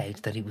turned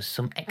out that it was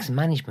some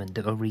ex-management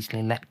that were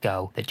recently let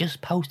go that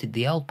just posted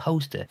the old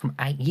poster from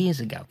 8 years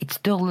ago. It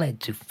still led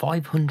to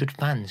 500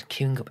 fans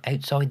queuing up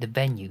outside the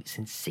venue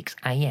since 6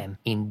 a.m.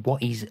 in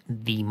what is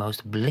the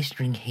most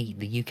blistering heat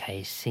the UK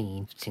has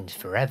seen since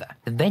forever.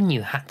 The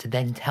venue had to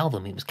then tell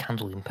them it was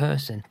cancelled in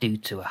person due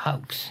to a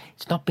hoax.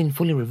 It's not been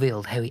fully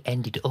revealed how it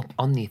ended up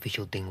on the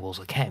official Dingwalls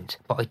account,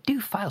 but I do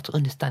fail to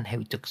understand how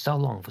it took so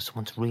long for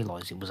someone to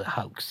realise it was a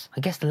hoax. I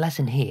guess the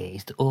lesson here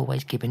is to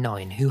always keep an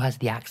eye on who has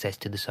the access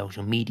to the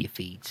social media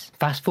feeds.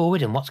 Fast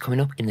forward and what's coming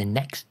up in the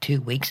next 2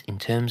 weeks in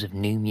terms of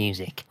new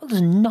music. Well,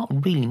 there's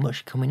not really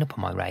much coming up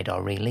on my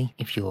radar really.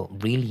 If you're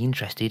really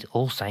interested,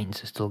 All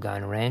Saints are still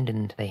going around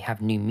and they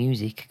have new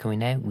music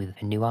coming out with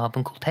a new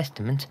album called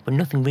Testament, but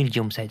nothing really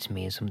jumps out to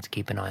me as something to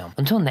keep an eye on.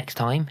 Until next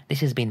time,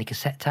 this has been the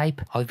Cassette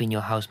Tape. I've been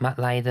your host, Matt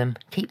Latham.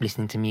 Keep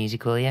listening to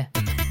music, will you?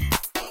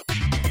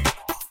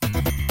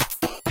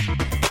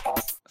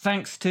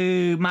 Thanks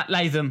to Matt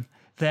Latham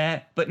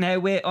there. But now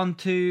we're on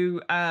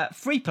to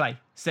free play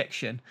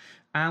section.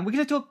 And we're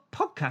going to talk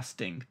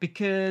podcasting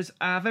because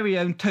our very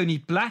own Tony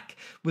Black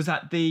was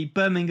at the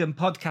Birmingham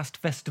Podcast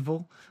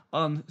Festival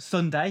on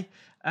Sunday.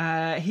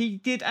 He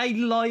did a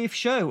live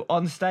show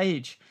on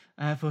stage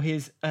for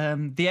his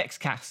the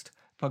Xcast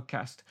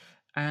podcast,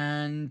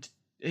 and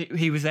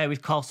he was there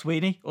with Carl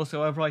Sweeney,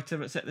 also a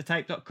writer at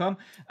setthetape.com.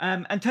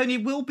 And Tony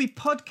will be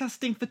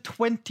podcasting for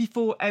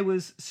 24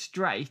 hours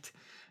straight,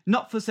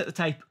 not for Set the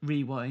Tape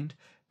Rewind,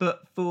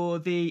 but for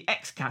the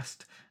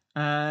Xcast,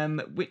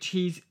 which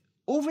he's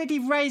already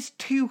raised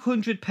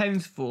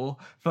 £200 for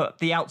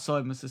the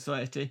Alzheimer's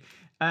Society.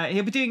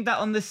 He'll be doing that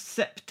on the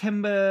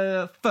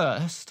September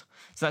 1st.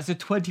 So that's a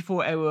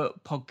 24-hour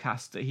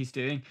podcast that he's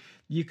doing.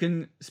 You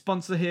can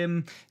sponsor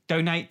him,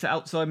 donate to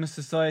Alzheimer's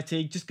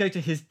Society. Just go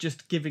to his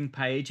Just Giving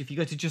page. If you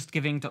go to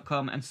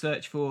justgiving.com and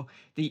search for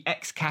the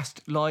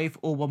Xcast Live,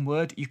 all one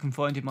word, you can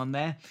find him on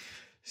there.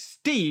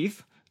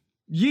 Steve,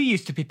 you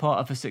used to be part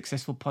of a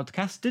successful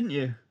podcast, didn't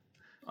you?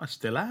 I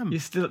still am. You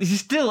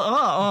still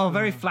are. Oh,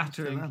 very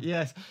flattering.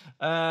 Yes.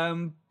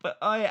 But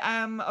I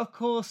am, of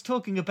course,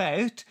 talking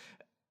about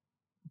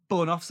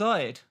Born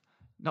Offside.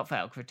 Not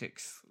Fail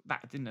Critics.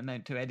 That didn't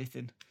amount to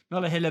anything.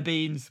 Not a hill of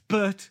beans.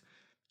 But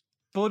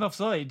Born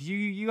Offside,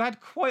 you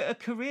had quite a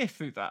career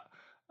through that.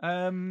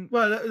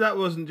 Well, that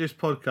wasn't just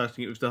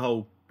podcasting. It was the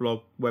whole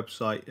blog,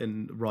 website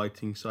and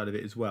writing side of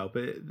it as well.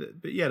 But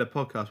yeah, the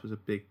podcast was a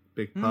big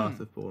part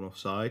of Born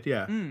Offside,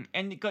 yeah.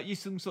 And it got you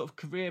some sort of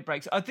career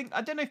breaks. I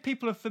don't know if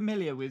people are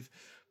familiar with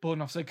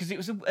Born Offside, because it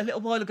was a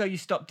little while ago you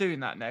stopped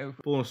doing that now.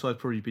 Born Offside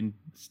probably been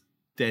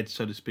dead,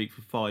 so to speak,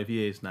 for 5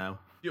 years now.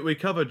 We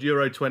covered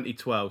Euro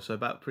 2012, so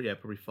about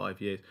probably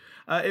 5 years.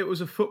 It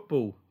was a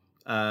football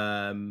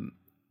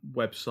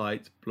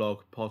website, blog,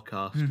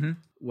 podcast,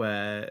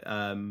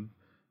 where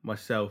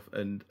myself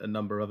and a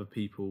number of other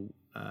people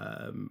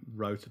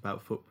wrote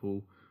about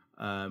football,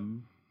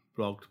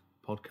 blogged,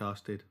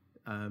 podcasted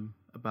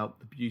about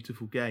the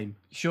beautiful game.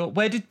 Sure.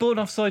 Where did Born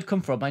Offside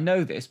come from? I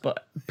know this,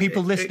 but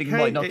people listening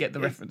might not get the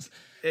reference.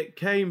 It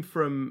came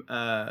from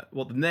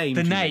the name.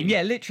 The name,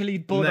 yeah, literally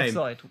Born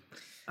Offside.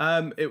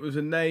 It was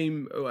a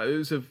name. It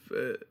was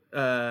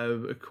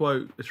a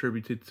quote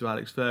attributed to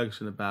Alex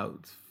Ferguson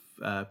about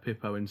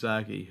Pippo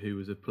Inzaghi, who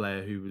was a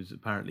player who was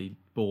apparently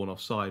born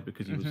offside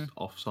because he was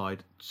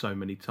offside so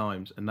many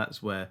times, and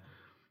that's where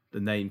the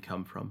name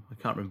come from. I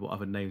can't remember what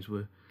other names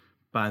were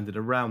banded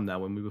around now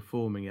when we were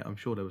forming it. I'm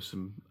sure there was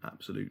some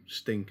absolute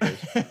stinkers,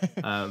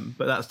 but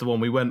that's the one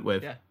we went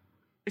with. Yeah,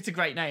 it's a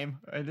great name.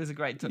 It is a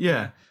great.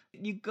 Yeah,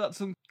 you got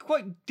some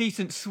quite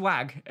decent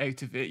swag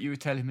out of it. You were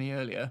telling me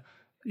earlier.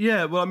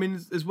 Yeah, well, I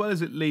mean, as well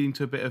as it leading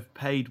to a bit of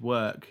paid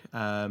work,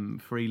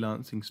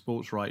 freelancing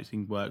sports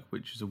writing work,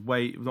 which is a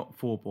way, not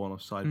for Born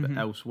Offside, but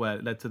elsewhere,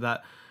 it led to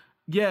that.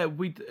 Yeah,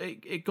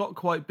 it got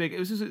quite big. It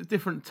was just a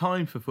different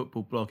time for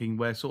football blogging,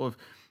 where sort of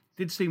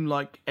did seem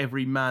like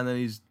every man and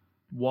his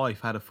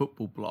wife had a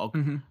football blog,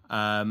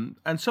 and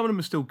some of them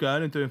are still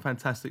going and doing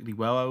fantastically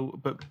well,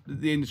 but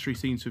the industry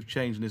seems to have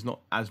changed and there's not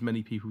as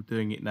many people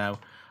doing it now.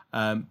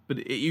 But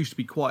it used to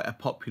be quite a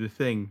popular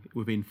thing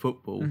within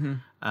football,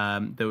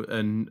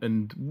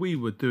 and we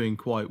were doing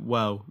quite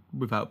well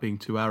without being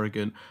too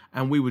arrogant,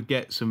 and we would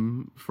get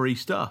some free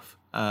stuff,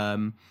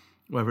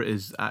 whether it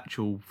is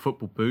actual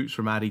football boots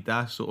from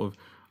Adidas, sort of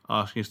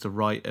asking us to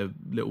write a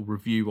little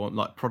review on,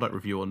 like, product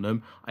review on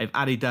them. If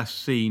Adidas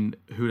seen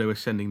who they were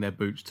sending their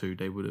boots to,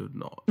 they would have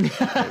not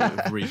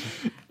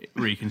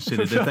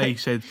reconsidered.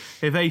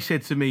 If they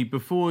said to me,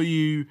 before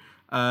we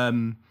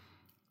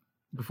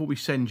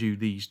send you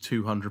these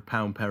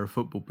 £200 pair of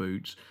football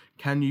boots,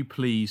 can you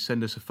please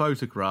send us a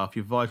photograph,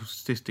 your vital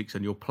statistics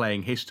and your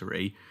playing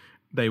history?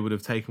 They would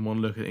have taken one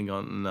look at it and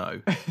gone,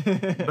 no.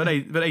 but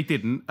they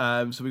didn't.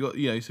 So we got,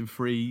 some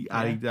free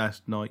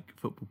Adidas Nike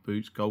football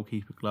boots,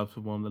 goalkeeper gloves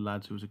for one of the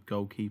lads who was a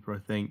goalkeeper, I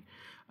think.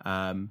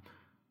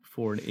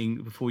 Before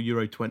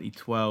Euro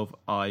 2012,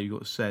 I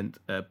got sent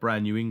a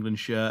brand new England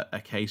shirt,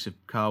 a case of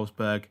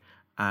Carlsberg,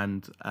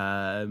 and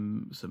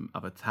some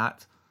other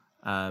tat.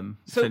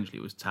 Essentially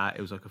it was tat.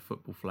 It was like a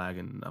football flag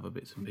and other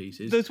bits and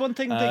pieces. There's one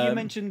thing that you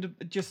mentioned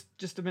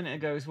just a minute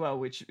ago as well,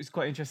 which is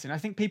quite interesting. I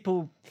think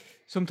people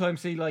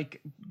sometimes see,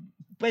 like,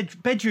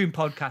 bedroom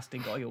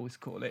podcasting, I always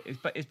call it.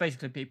 It's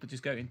basically people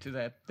just go into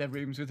their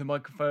rooms with a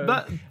microphone.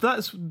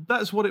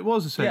 That's what it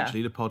was,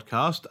 essentially, the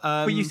podcast.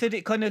 But you said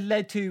it kind of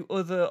led to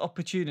other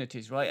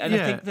opportunities, right? And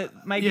I think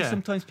that maybe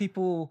sometimes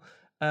people...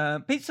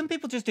 some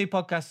people just do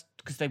podcasts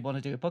because they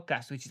want to do a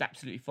podcast, which is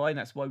absolutely fine.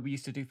 That's why we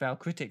used to do Fail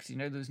Critics.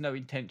 There was no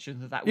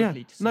intention that would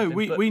lead to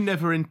something. No, we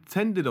never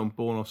intended on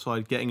Born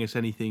Offside getting us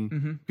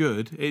anything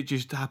good. It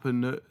just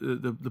happened that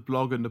the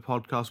blog and the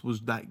podcast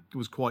was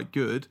quite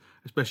good,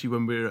 especially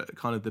when we were at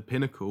kind of the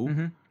pinnacle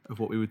of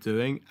what we were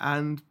doing,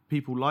 and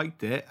people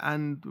liked it,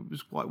 and it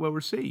was quite well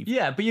received.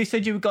 Yeah, but you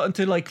said you got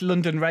into, like,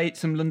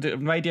 some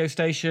London radio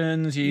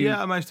stations.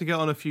 Yeah, I managed to get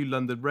on a few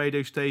London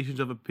radio stations.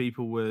 Other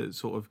people were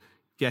sort of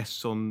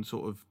guests on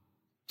sort of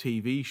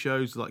TV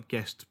shows, like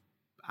guest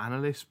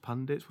analysts,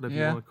 pundits, whatever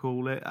you want to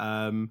call it.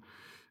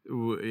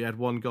 We had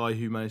one guy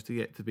who managed to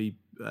get to be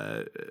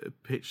a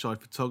pitch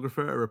side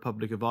photographer at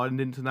Republic of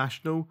Ireland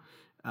International.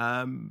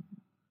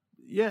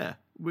 It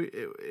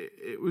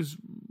was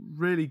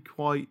really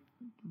quite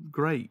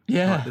great.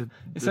 Yeah, Like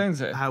it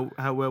sounds it.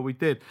 How well we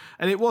did.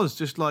 And it was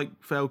just like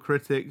Failed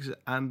Critics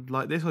and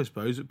like this, I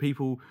suppose, that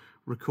people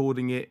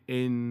recording it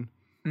in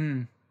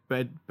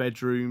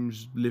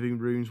bedrooms, living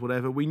rooms,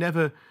 whatever. We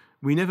never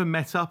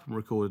met up and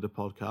recorded a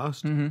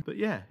podcast. But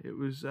yeah, it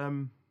was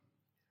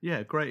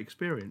a great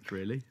experience,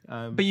 really.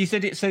 But you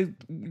said it, so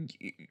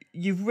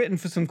you've written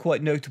for some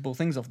quite notable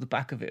things off the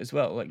back of it as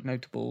well, like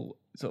notable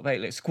sort of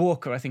outlets.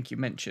 Squawker, I think you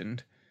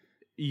mentioned.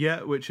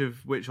 Yeah, which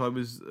I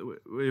was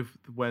with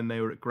when they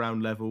were at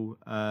ground level,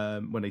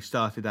 when they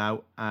started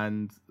out,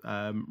 and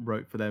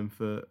wrote for them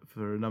for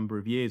a number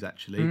of years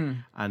actually,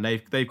 and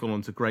they've gone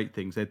on to great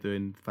things. They're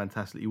doing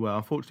fantastically well.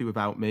 Unfortunately,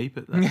 without me,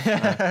 but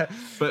that's,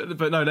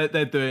 but no,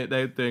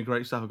 they're doing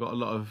great stuff. I've got a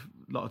lot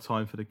of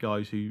time for the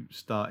guys who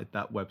started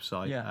that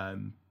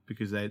website,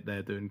 because they're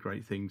doing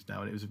great things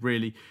now, and it was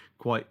really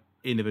quite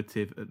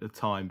innovative at the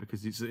time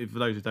because for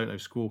those who don't know,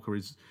 Squawker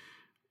is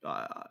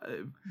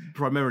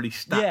primarily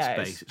stats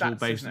based. It's all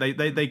based.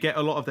 They get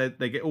a lot of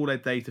they get all their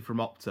data from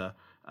Opta,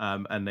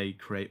 and they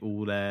create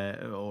all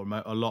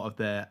a lot of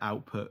their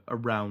output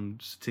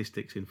around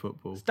statistics in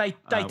football. Data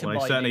mining,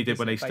 they certainly did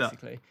when they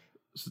basically.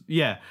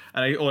 Yeah,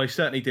 and I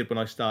certainly did when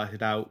I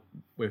started out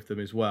with them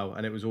as well,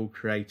 and it was all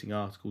creating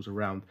articles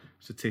around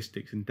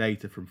statistics and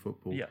data from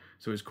football. Yeah.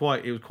 So it was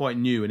quite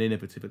new and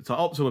innovative at the time.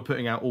 Opta were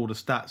putting out all the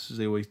stats as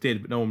they always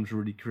did, but no one was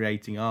really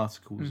creating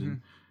articles and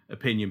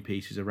opinion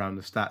pieces around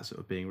the stats that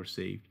were being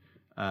received.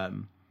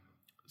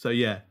 So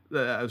yeah,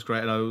 that was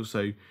great. And I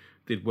also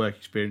did work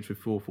experience with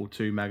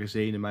 442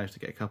 magazine and managed to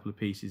get a couple of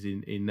pieces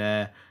in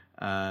there,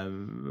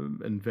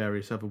 and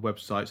various other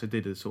websites. I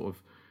did a sort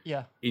of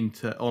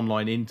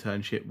online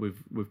internship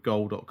with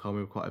goal.com.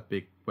 We were quite a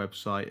big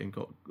website and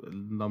got a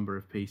number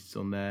of pieces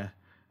on there,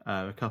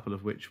 a couple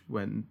of which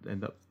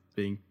end up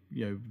being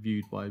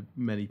viewed by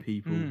many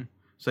people.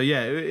 So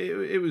yeah,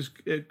 it was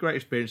a great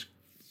experience,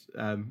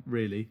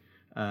 really.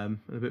 And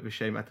a bit of a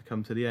shame it had to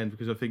come to the end,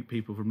 because I think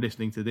people from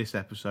listening to this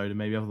episode and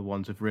maybe other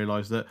ones have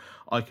realised that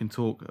I can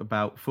talk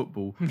about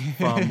football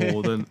far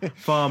more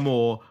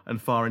and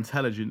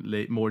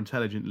more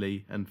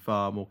intelligently and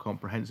far more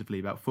comprehensively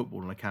about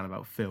football than I can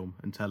about film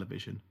and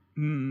television.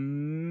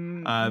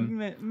 Maybe.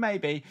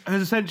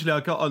 Because essentially I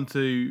got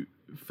onto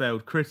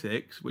Failed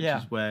Critics, which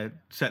is where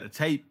Set the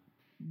Tape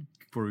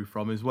grew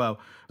from as well.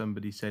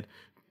 Somebody said,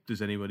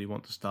 does anybody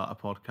want to start a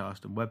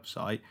podcast and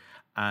website?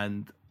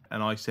 And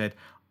I said,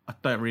 I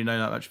don't really know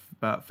that much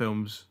about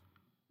films,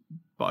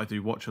 but I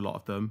do watch a lot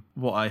of them.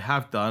 What I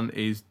have done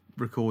is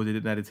recorded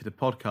and edited a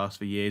podcast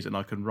for years, and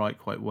I can write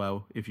quite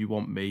well. If you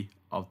want me,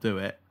 I'll do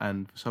it.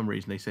 And for some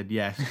reason, they said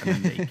yes,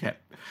 and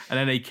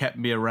then they kept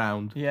me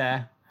around.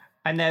 Yeah,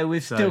 I know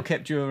we've still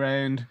kept you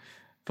around.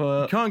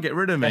 But you can't get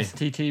rid of me.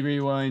 STT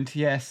Rewind,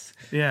 yes.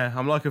 Yeah,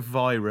 I'm like a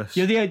virus.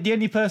 You're the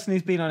only person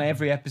who's been on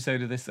every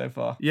episode of this so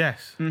far.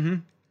 Yes. Mm-hmm.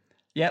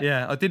 Yep.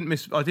 Yeah, I didn't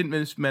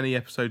miss many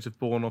episodes of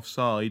Born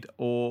Offside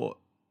or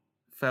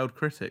Failed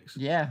Critics.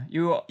 Yeah,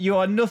 you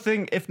are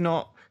nothing if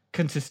not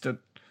consistent.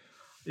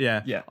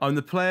 Yeah. Yeah. I'm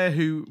the player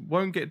who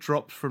won't get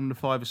dropped from the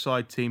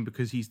five-a-side team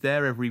because he's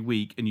there every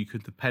week and you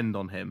can depend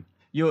on him.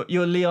 You're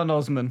Leon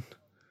Osman.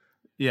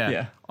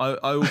 Yeah.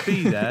 I will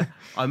be there.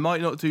 I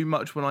might not do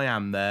much when I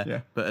am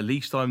there, but at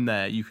least I'm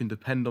there. You can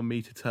depend on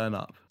me to turn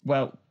up.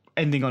 Well,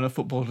 ending on a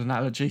football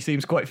analogy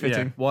seems quite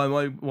fitting. Yeah.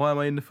 Why am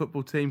I in the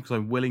football team? Because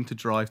I'm willing to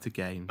drive to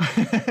games.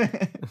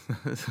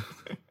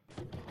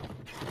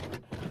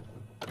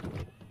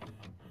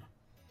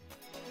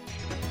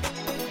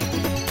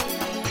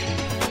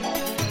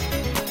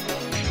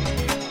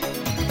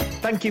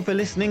 Thank you for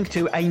listening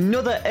to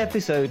another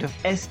episode of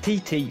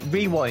STT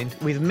Rewind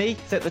with me,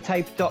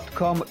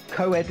 SetTheTape.com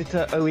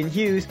co-editor Owen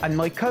Hughes, and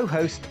my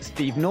co-host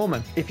Steve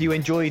Norman. If you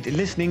enjoyed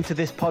listening to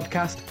this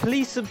podcast,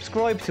 please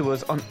subscribe to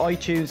us on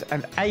iTunes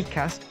and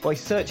Acast by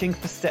searching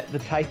for Set the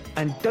Tape,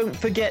 and don't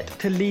forget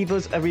to leave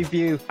us a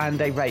review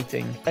and a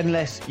rating,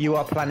 unless you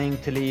are planning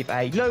to leave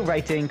a low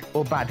rating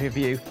or bad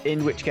review,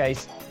 in which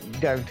case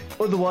don't.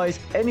 Otherwise,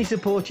 any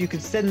support you can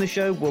send the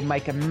show will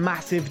make a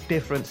massive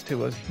difference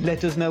to us.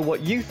 Let us know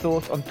what you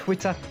thought on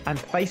Twitter and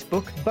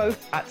Facebook,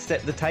 both at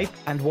Set the Tape,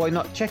 and why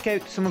not check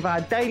out some of our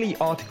daily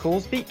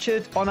articles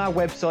featured on our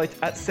website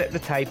at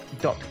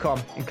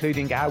settthetape.com,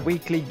 including our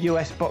weekly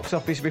US box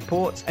office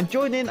reports, and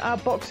join in our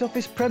box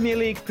office Premier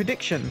League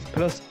predictions.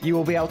 Plus, you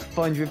will be able to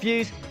find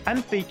reviews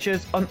and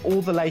features on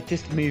all the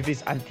latest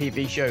movies and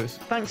TV shows.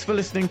 Thanks for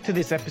listening to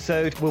this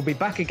episode. We'll be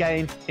back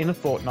again in a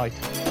fortnight.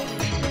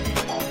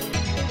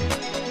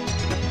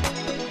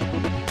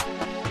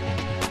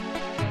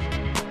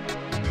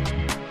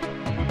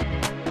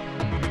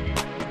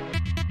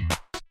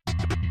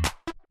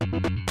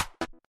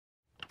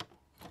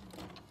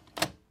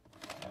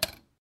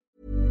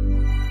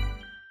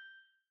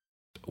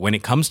 When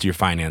it comes to your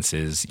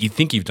finances, you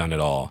think you've done it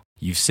all.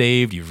 You've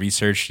saved, you've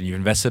researched, and you've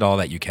invested all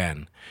that you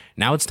can.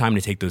 Now it's time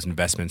to take those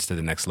investments to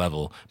the next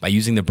level by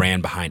using the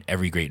brand behind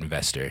every great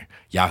investor,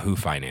 Yahoo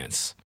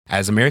Finance.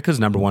 As America's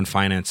 #1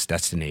 finance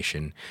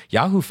destination,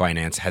 Yahoo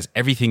Finance has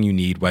everything you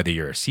need, whether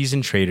you're a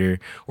seasoned trader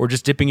or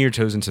just dipping your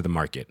toes into the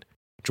market.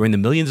 Join the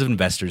millions of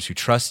investors who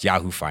trust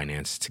Yahoo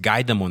Finance to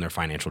guide them on their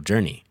financial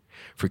journey.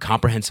 For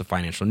comprehensive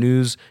financial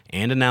news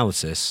and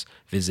analysis,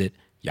 visit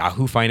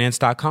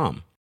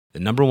yahoofinance.com, the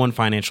 #1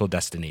 financial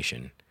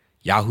destination,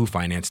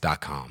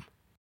 yahoofinance.com.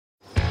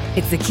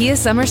 It's the Kia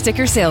Summer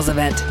Sticker Sales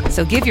Event,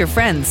 so give your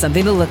friends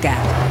something to look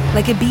at,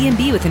 like a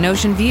B&B with an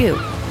ocean view,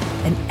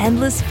 an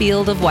endless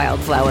field of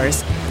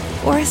wildflowers,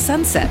 or a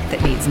sunset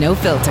that needs no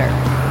filter.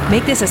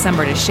 Make this a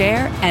summer to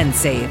share and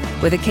save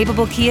with a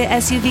capable Kia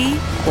SUV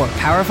or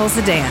powerful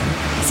sedan.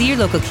 See your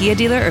local Kia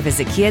dealer or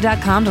visit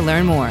kia.com to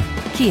learn more.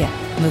 Kia,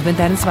 movement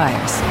that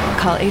inspires.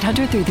 Call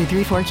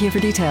 800-3334-KIA for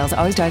details.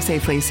 Always drive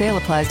safely. Sale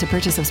applies to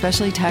purchase of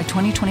specially tagged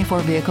 2024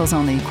 vehicles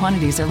only.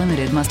 Quantities are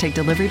limited. Must take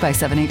delivery by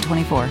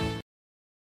 7/8/24.